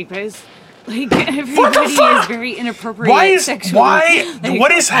 everybody's a rapist. Like, everybody is very inappropriate sexually.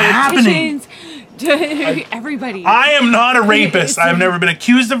 What is happening? Everybody. I am not a rapist. I've never been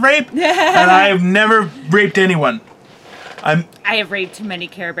accused of rape, and I have never raped anyone. I have raped many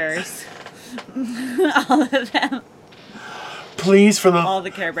Care Bears. All of them. Please, all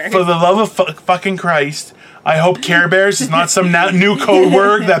the Care Bears. For the love of fucking Christ, I hope Care Bears is not some new code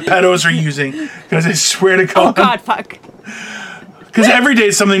word that pedos are using. Because I swear to God. Oh God, fuck. Because every day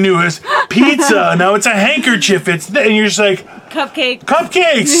is something new. It's pizza. Now it's a handkerchief. And you're just like,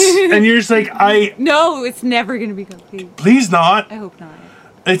 cupcakes. And you're just like, no, it's never gonna be cupcakes. Please not. I hope not.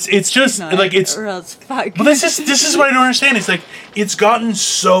 It's just like it's. Or else fuck. But this is what I don't understand. It's like it's gotten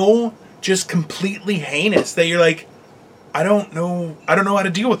so just completely heinous that you're like, I don't know how to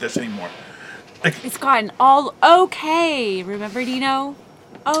deal with this anymore. Like it's gotten all okay. Remember, Dino?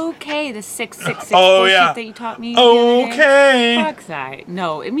 Okay, the 666 bullshit that you taught me. Okay. Fuck that.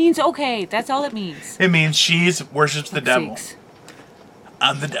 No, it means okay. That's all it means. It means she worships the devil.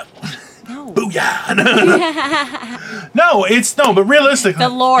 I'm the devil. No. Booyah. No, but realistically. The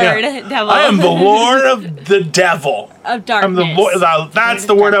Lord devil. I am the Lord of the devil. Of darkness. I'm the Lord. That's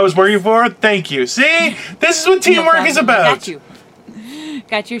the word I was working for. Thank you. See? This is what teamwork is about. Got you.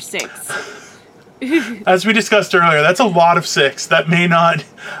 Got your 6. As we discussed earlier, that's a lot of 6. That may not.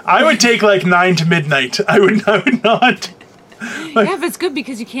 I would take like 9 to midnight. I would not. Like, yeah, but it's good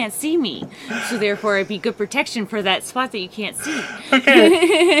because you can't see me. So therefore, it'd be good protection for that spot that you can't see.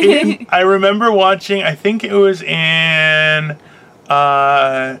 Okay. I remember watching, I think it was in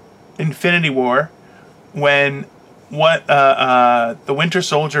Infinity War, when the Winter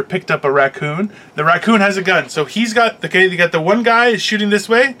Soldier picked up a raccoon. The raccoon has a gun. So you got the one guy is shooting this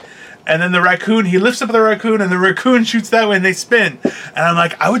way, and then the raccoon, he lifts up the raccoon, and the raccoon shoots that way, and they spin. And I'm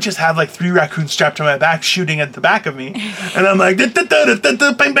like, I would just have like 3 raccoons strapped to my back, shooting at the back of me. And I'm like, bang, bang, bang,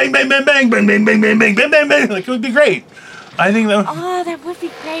 bang, bang, bang, bang, bang, bang, bang, bang, bang, bang, bang. Like, it would be great. I think that. Oh, that would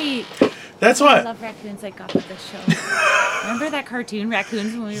be great. That's what. I love raccoons like got with this show. Remember that cartoon,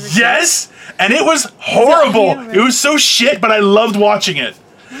 Raccoons, when we were Yes! And it was horrible. It was so shit, but I loved watching it.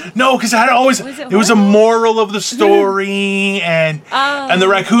 No, because it was a moral of the story, and the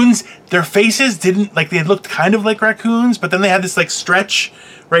raccoons, their faces didn't, like, they looked kind of like raccoons, but then they had this, like, stretch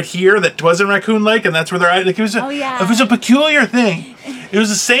right here that wasn't raccoon-like, and that's where their eyes, like, it was a peculiar thing. It was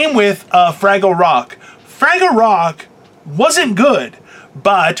the same with Fraggle Rock. Fraggle Rock wasn't good,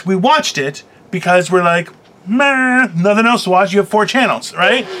 but we watched it because we're like, meh, nothing else to watch. You have 4 channels,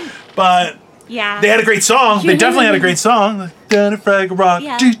 right? But they had a great song. They definitely had a great song. Like, down at Fraggle Rock.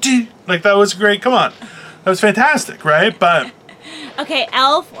 Yeah. Like, that was great. Come on. That was fantastic, right? But okay,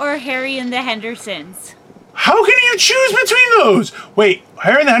 Elf or Harry and the Hendersons? How can you choose between those? Wait,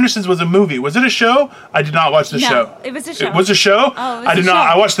 Harry and the Hendersons was a movie. Was it a show? I did not watch the show. It was a show. It was a show? Oh, it was I did a not.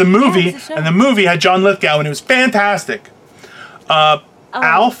 show. I watched the movie, and the movie had John Lithgow, and it was fantastic.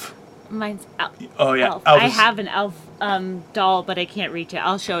 Alf? Mine's Elf. Oh, yeah. Elf. I have an Elf doll, but I can't reach it.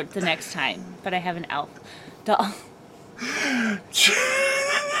 I'll show it the next time. But I have an Elf doll.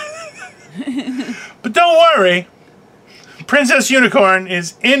 But don't worry. Princess Unicorn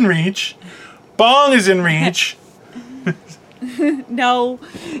is in reach. Bong is in reach. No,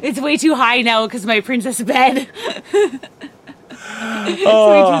 it's way too high now because my princess bed. It's way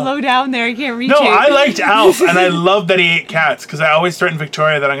too low down there. I can't reach it. No, I liked Alf, and I loved that he ate cats, because I always threaten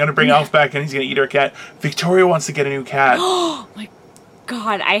Victoria that I'm going to bring Alf back and he's going to eat her cat. Victoria wants to get a new cat. Oh my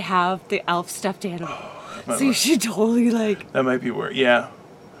God, I have the Elf stuffed animal. So you should totally like... That might be weird, yeah.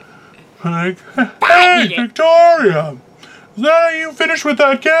 Like, hey, Victoria! Is that how you finished with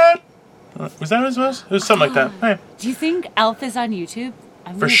that cat? Was that what it was? It was something like that. Hey. Do you think Elf is on YouTube?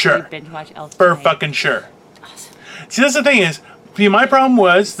 I'm For sure. Binge watch Elf For tonight. fucking sure. Awesome. See, that's the thing is, my problem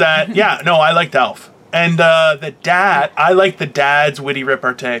was that, I liked Elf. And the dad, I liked the dad's witty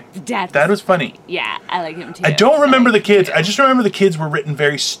repartee. The dad. That was funny. Yeah, I like him too. I don't remember the kids. I just remember the kids were written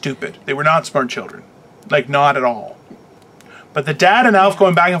very stupid. They were not smart children. Like, not at all. But the dad and Alf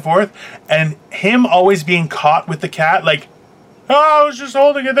going back and forth, and him always being caught with the cat, like, oh, I was just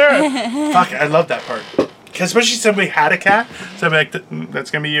holding it there. Fuck, I love that part. Especially if somebody had a cat, so I'd be like,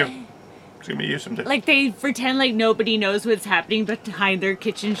 that's going to be you. It's gonna be you someday. Like they pretend like nobody knows what's happening behind their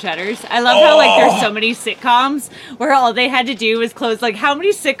kitchen shutters. I love how like there's so many sitcoms where all they had to do was close. Like how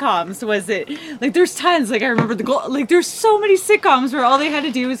many sitcoms was it? Like there's tons. Like I remember like there's so many sitcoms where all they had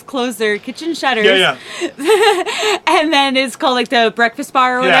to do was close their kitchen shutters. Yeah. And then it's called like the breakfast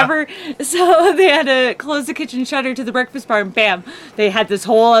bar or whatever. So they had to close the kitchen shutter to the breakfast bar, and bam, they had this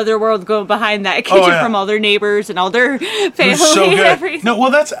whole other world going behind that kitchen from all their neighbors and all their family. So and good. everything. No, well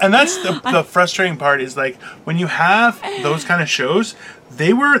that's the frustrating part is like when you have those kind of shows,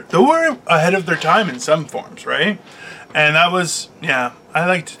 they were ahead of their time in some forms, right? And that was I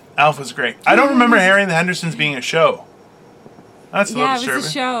liked Alpha's great. I don't remember Harry and the Hendersons being a show. That's a little disturbing. It was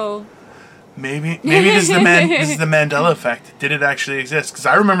a show. Maybe this is the Mandela effect. Did it actually exist? Because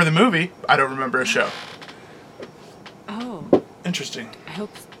I remember the movie. I don't remember a show. Oh. Interesting. I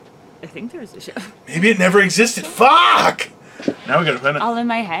think there was a show. Maybe it never existed. Fuck! Now we gotta find it. All in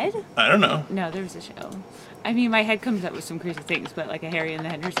my head? I don't know. No, there was a show. I mean, my head comes up with some crazy things, but like a Harry and the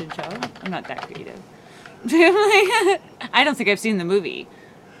Henderson show, I'm not that creative. I don't think I've seen the movie.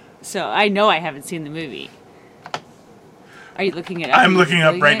 So I know I haven't seen the movie. Are you looking it up? I'm looking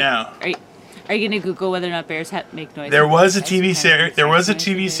up right now. Are you going to Google whether or not bears make noise? There was a TV series. There was a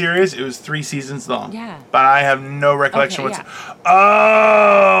TV series. It was 3 seasons long. Yeah. But I have no recollection Okay, what's.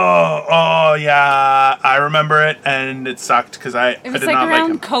 Oh yeah, I remember it, and it sucked because I It was did like not like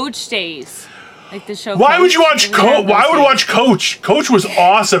around him. Coach days. Like the show. Why Coach. would you watch Coach? Why would I watch Coach? Coach was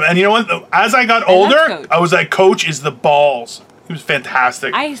awesome, and you know what? As I got older, Coach. I was like, Coach is the balls. He was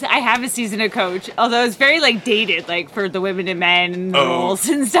fantastic. I have a season of Coach, although it's very like dated, like for the women and men and the rules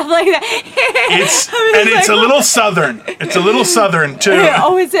and stuff like that. It's a little southern. It's a little southern too.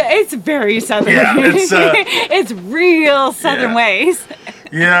 It's very southern. Yeah, it's real southern ways.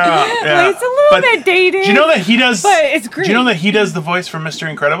 Yeah. Like, it's a little bit dated. Do you know that he does? But it's great. Do you know that he does the voice for Mr.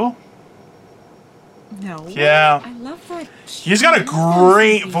 Incredible? No. Yeah. I love that. He's got a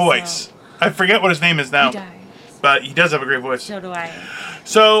great voice. I forget what his name is now. He does. But he does have a great voice. So do I.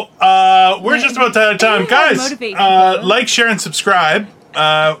 So, we're just about out of time. Guys, like, share, and subscribe.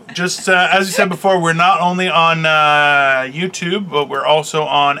 As we said before, we're not only on YouTube, but we're also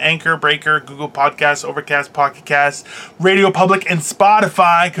on Anchor, Breaker, Google Podcasts, Overcast, Pocket Casts, Radio Public, and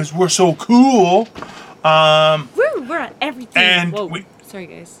Spotify, because we're so cool. We're on everything. And sorry,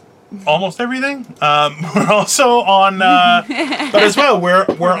 guys. Almost everything. We're also on, but as well, we're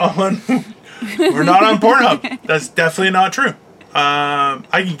on... We're not on Pornhub. That's definitely not true. I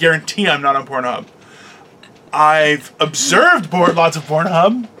can guarantee I'm not on Pornhub. I've observed lots of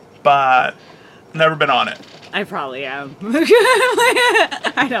Pornhub, but never been on it. I probably am.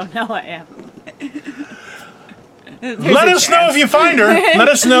 I don't know. I am. Let us know if you find her. Let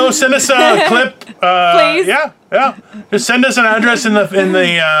us know. Send us a clip. Please. Yeah. Just send us an address in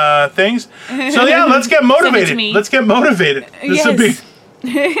the things. So yeah, let's get motivated. Send it to me. Let's get motivated. This would be.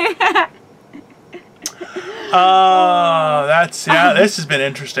 This has been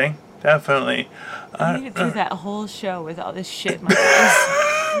interesting. Definitely. I need to do that whole show with all this shit in my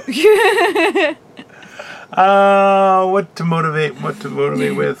face. What to motivate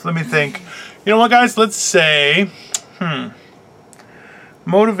with? Let me think. You know what, guys? Let's say,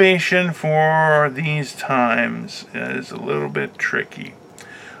 motivation for these times is a little bit tricky.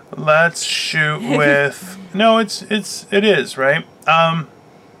 Let's shoot with, no, it is, right?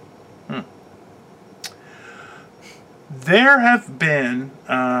 There have been,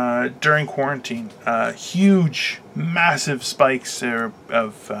 during quarantine, huge, massive spikes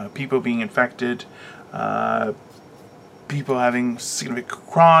of people being infected, people having significant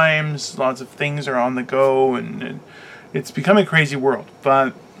crimes, lots of things are on the go, and it's become a crazy world.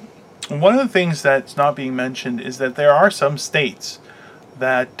 But one of the things that's not being mentioned is that there are some states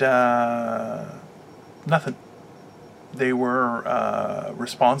that, nothing. They were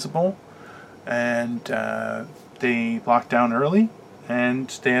responsible, and they locked down early, and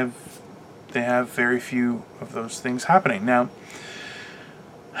they have very few of those things happening. Now,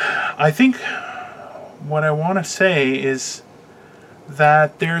 I think what I want to say is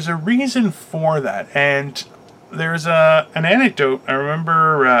that there's a reason for that, and there's an anecdote. I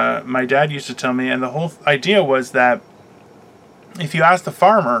remember my dad used to tell me, and the whole idea was that if you asked the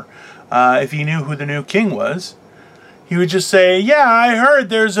farmer if he knew who the new king was, he would just say, "Yeah, I heard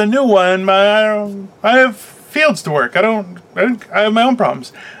there's a new one, but I have fields to work. I have my own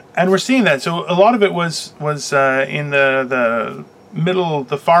problems." And we're seeing that. So a lot of it was in the middle,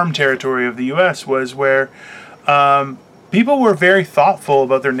 the farm territory of the U.S. was where people were very thoughtful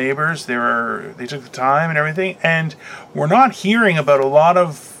about their neighbors. They took the time and everything, and we're not hearing about a lot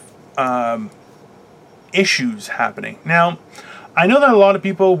of issues happening now. I know that a lot of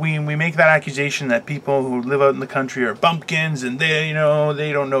people, we make that accusation that people who live out in the country are bumpkins and they, you know,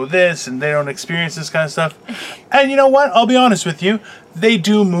 they don't know this and they don't experience this kind of stuff. And you know what? I'll be honest with you. They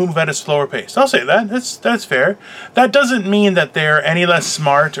do move at a slower pace. I'll say that. That's fair. That doesn't mean that they're any less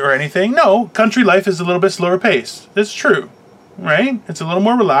smart or anything. No, country life is a little bit slower pace. That's true, right? It's a little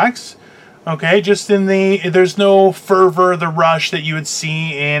more relaxed. Okay, just there's no fervor, the rush that you would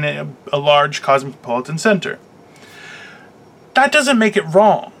see in a large cosmopolitan center. That doesn't make it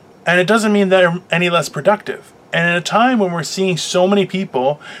wrong, and it doesn't mean they're any less productive. And in a time when we're seeing so many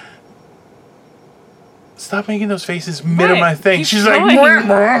people, stop making those faces mid of my thing. Keep She's going.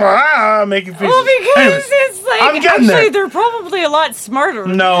 like, making faces. Well, because Anyways, it's like, I'm getting actually, there. they're probably a lot smarter.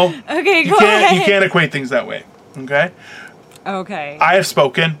 No. Okay, you go can't, ahead. You can't equate things that way. Okay? Okay. I have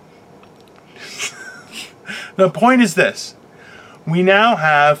spoken. The point is this. We now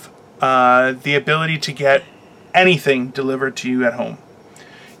have the ability to get anything delivered to you at home.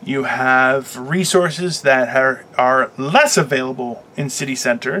 You have resources that are less available in city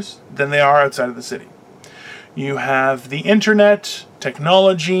centers than they are outside of the city. You have the internet,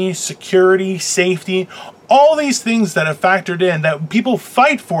 technology, security, safety, all these things that have factored in that people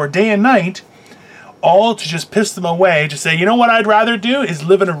fight for day and night, all to just piss them away, to say, you know what I'd rather do is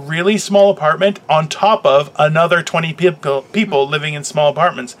live in a really small apartment on top of another 20 people living in small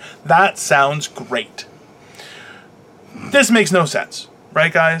apartments. That sounds great. This makes no sense,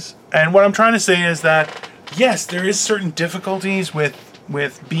 right, guys? And what I'm trying to say is that, yes, there is certain difficulties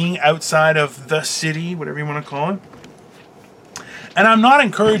with being outside of the city, whatever you want to call it. And I'm not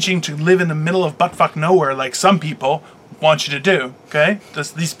encouraging to live in the middle of buttfuck nowhere like some people want you to do, okay?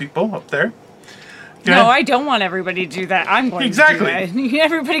 Just these people up there. Okay? No, I don't want everybody to do that. I'm going to do it.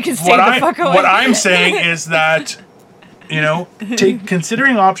 Everybody can stay the fuck away. What I'm saying is that, you know,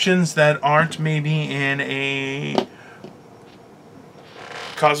 considering options that aren't maybe in a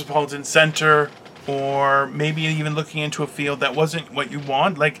cosmopolitan center, or maybe even looking into a field that wasn't what you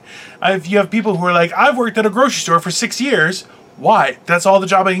want. Like, if you have people who are like, I've worked at a grocery store for 6 years. Why? That's all the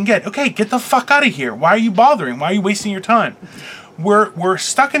job I can get. Okay, get the fuck out of here. Why are you bothering? Why are you wasting your time? We're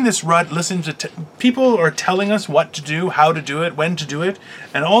stuck in this rut listening to people are telling us what to do, how to do it, when to do it,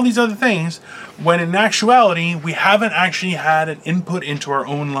 and all these other things, when in actuality, we haven't actually had an input into our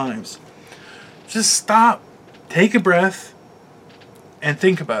own lives. Just stop, take a breath, and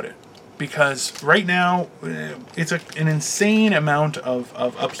think about it. Because right now, it's an insane amount of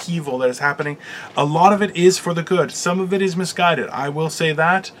upheaval that is happening. A lot of it is for the good. Some of it is misguided. I will say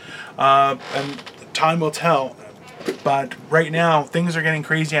that. And time will tell. But right now, things are getting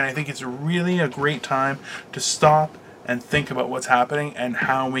crazy, and I think it's really a great time to stop and think about what's happening and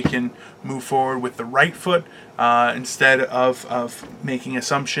how we can move forward with the right foot instead of making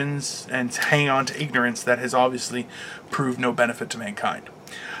assumptions and hang on to ignorance that has obviously proved no benefit to mankind.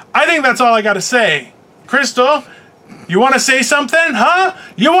 I think that's all I got to say. Crystal, you want to say something, huh?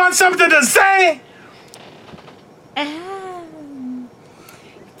 You want something to say?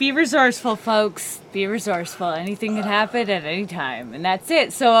 Be resourceful, folks. Be resourceful. Anything can happen at any time. And that's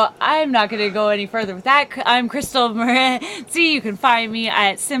it. So I'm not going to go any further with that. I'm Crystal Morency. You can find me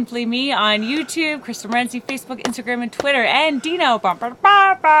at Simply Me on YouTube, Crystal Morency, Facebook, Instagram, and Twitter. And Dino.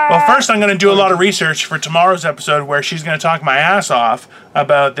 Well, first I'm going to do a lot of research for tomorrow's episode where she's going to talk my ass off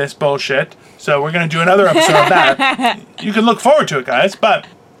about this bullshit. So we're going to do another episode of that. You can look forward to it, guys. But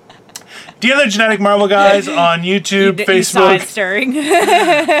the other Genetic Marvel guys on YouTube, Facebook,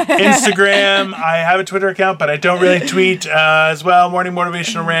 Instagram. I have a Twitter account, but I don't really tweet as well. Morning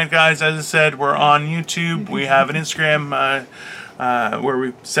Motivational Rant, guys. As I said, we're on YouTube. We have an Instagram where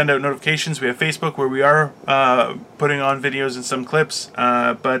we send out notifications. We have Facebook where we are putting on videos and some clips.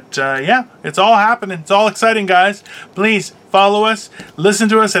 But yeah, it's all happening. It's all exciting, guys. Please follow us. Listen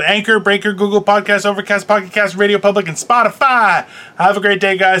to us at Anchor, Breaker, Google Podcasts, Overcast, Pocket Cast, Radio Public, and Spotify. Have a great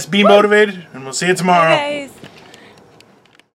day, guys. Be motivated, and we'll see you tomorrow. Bye, guys.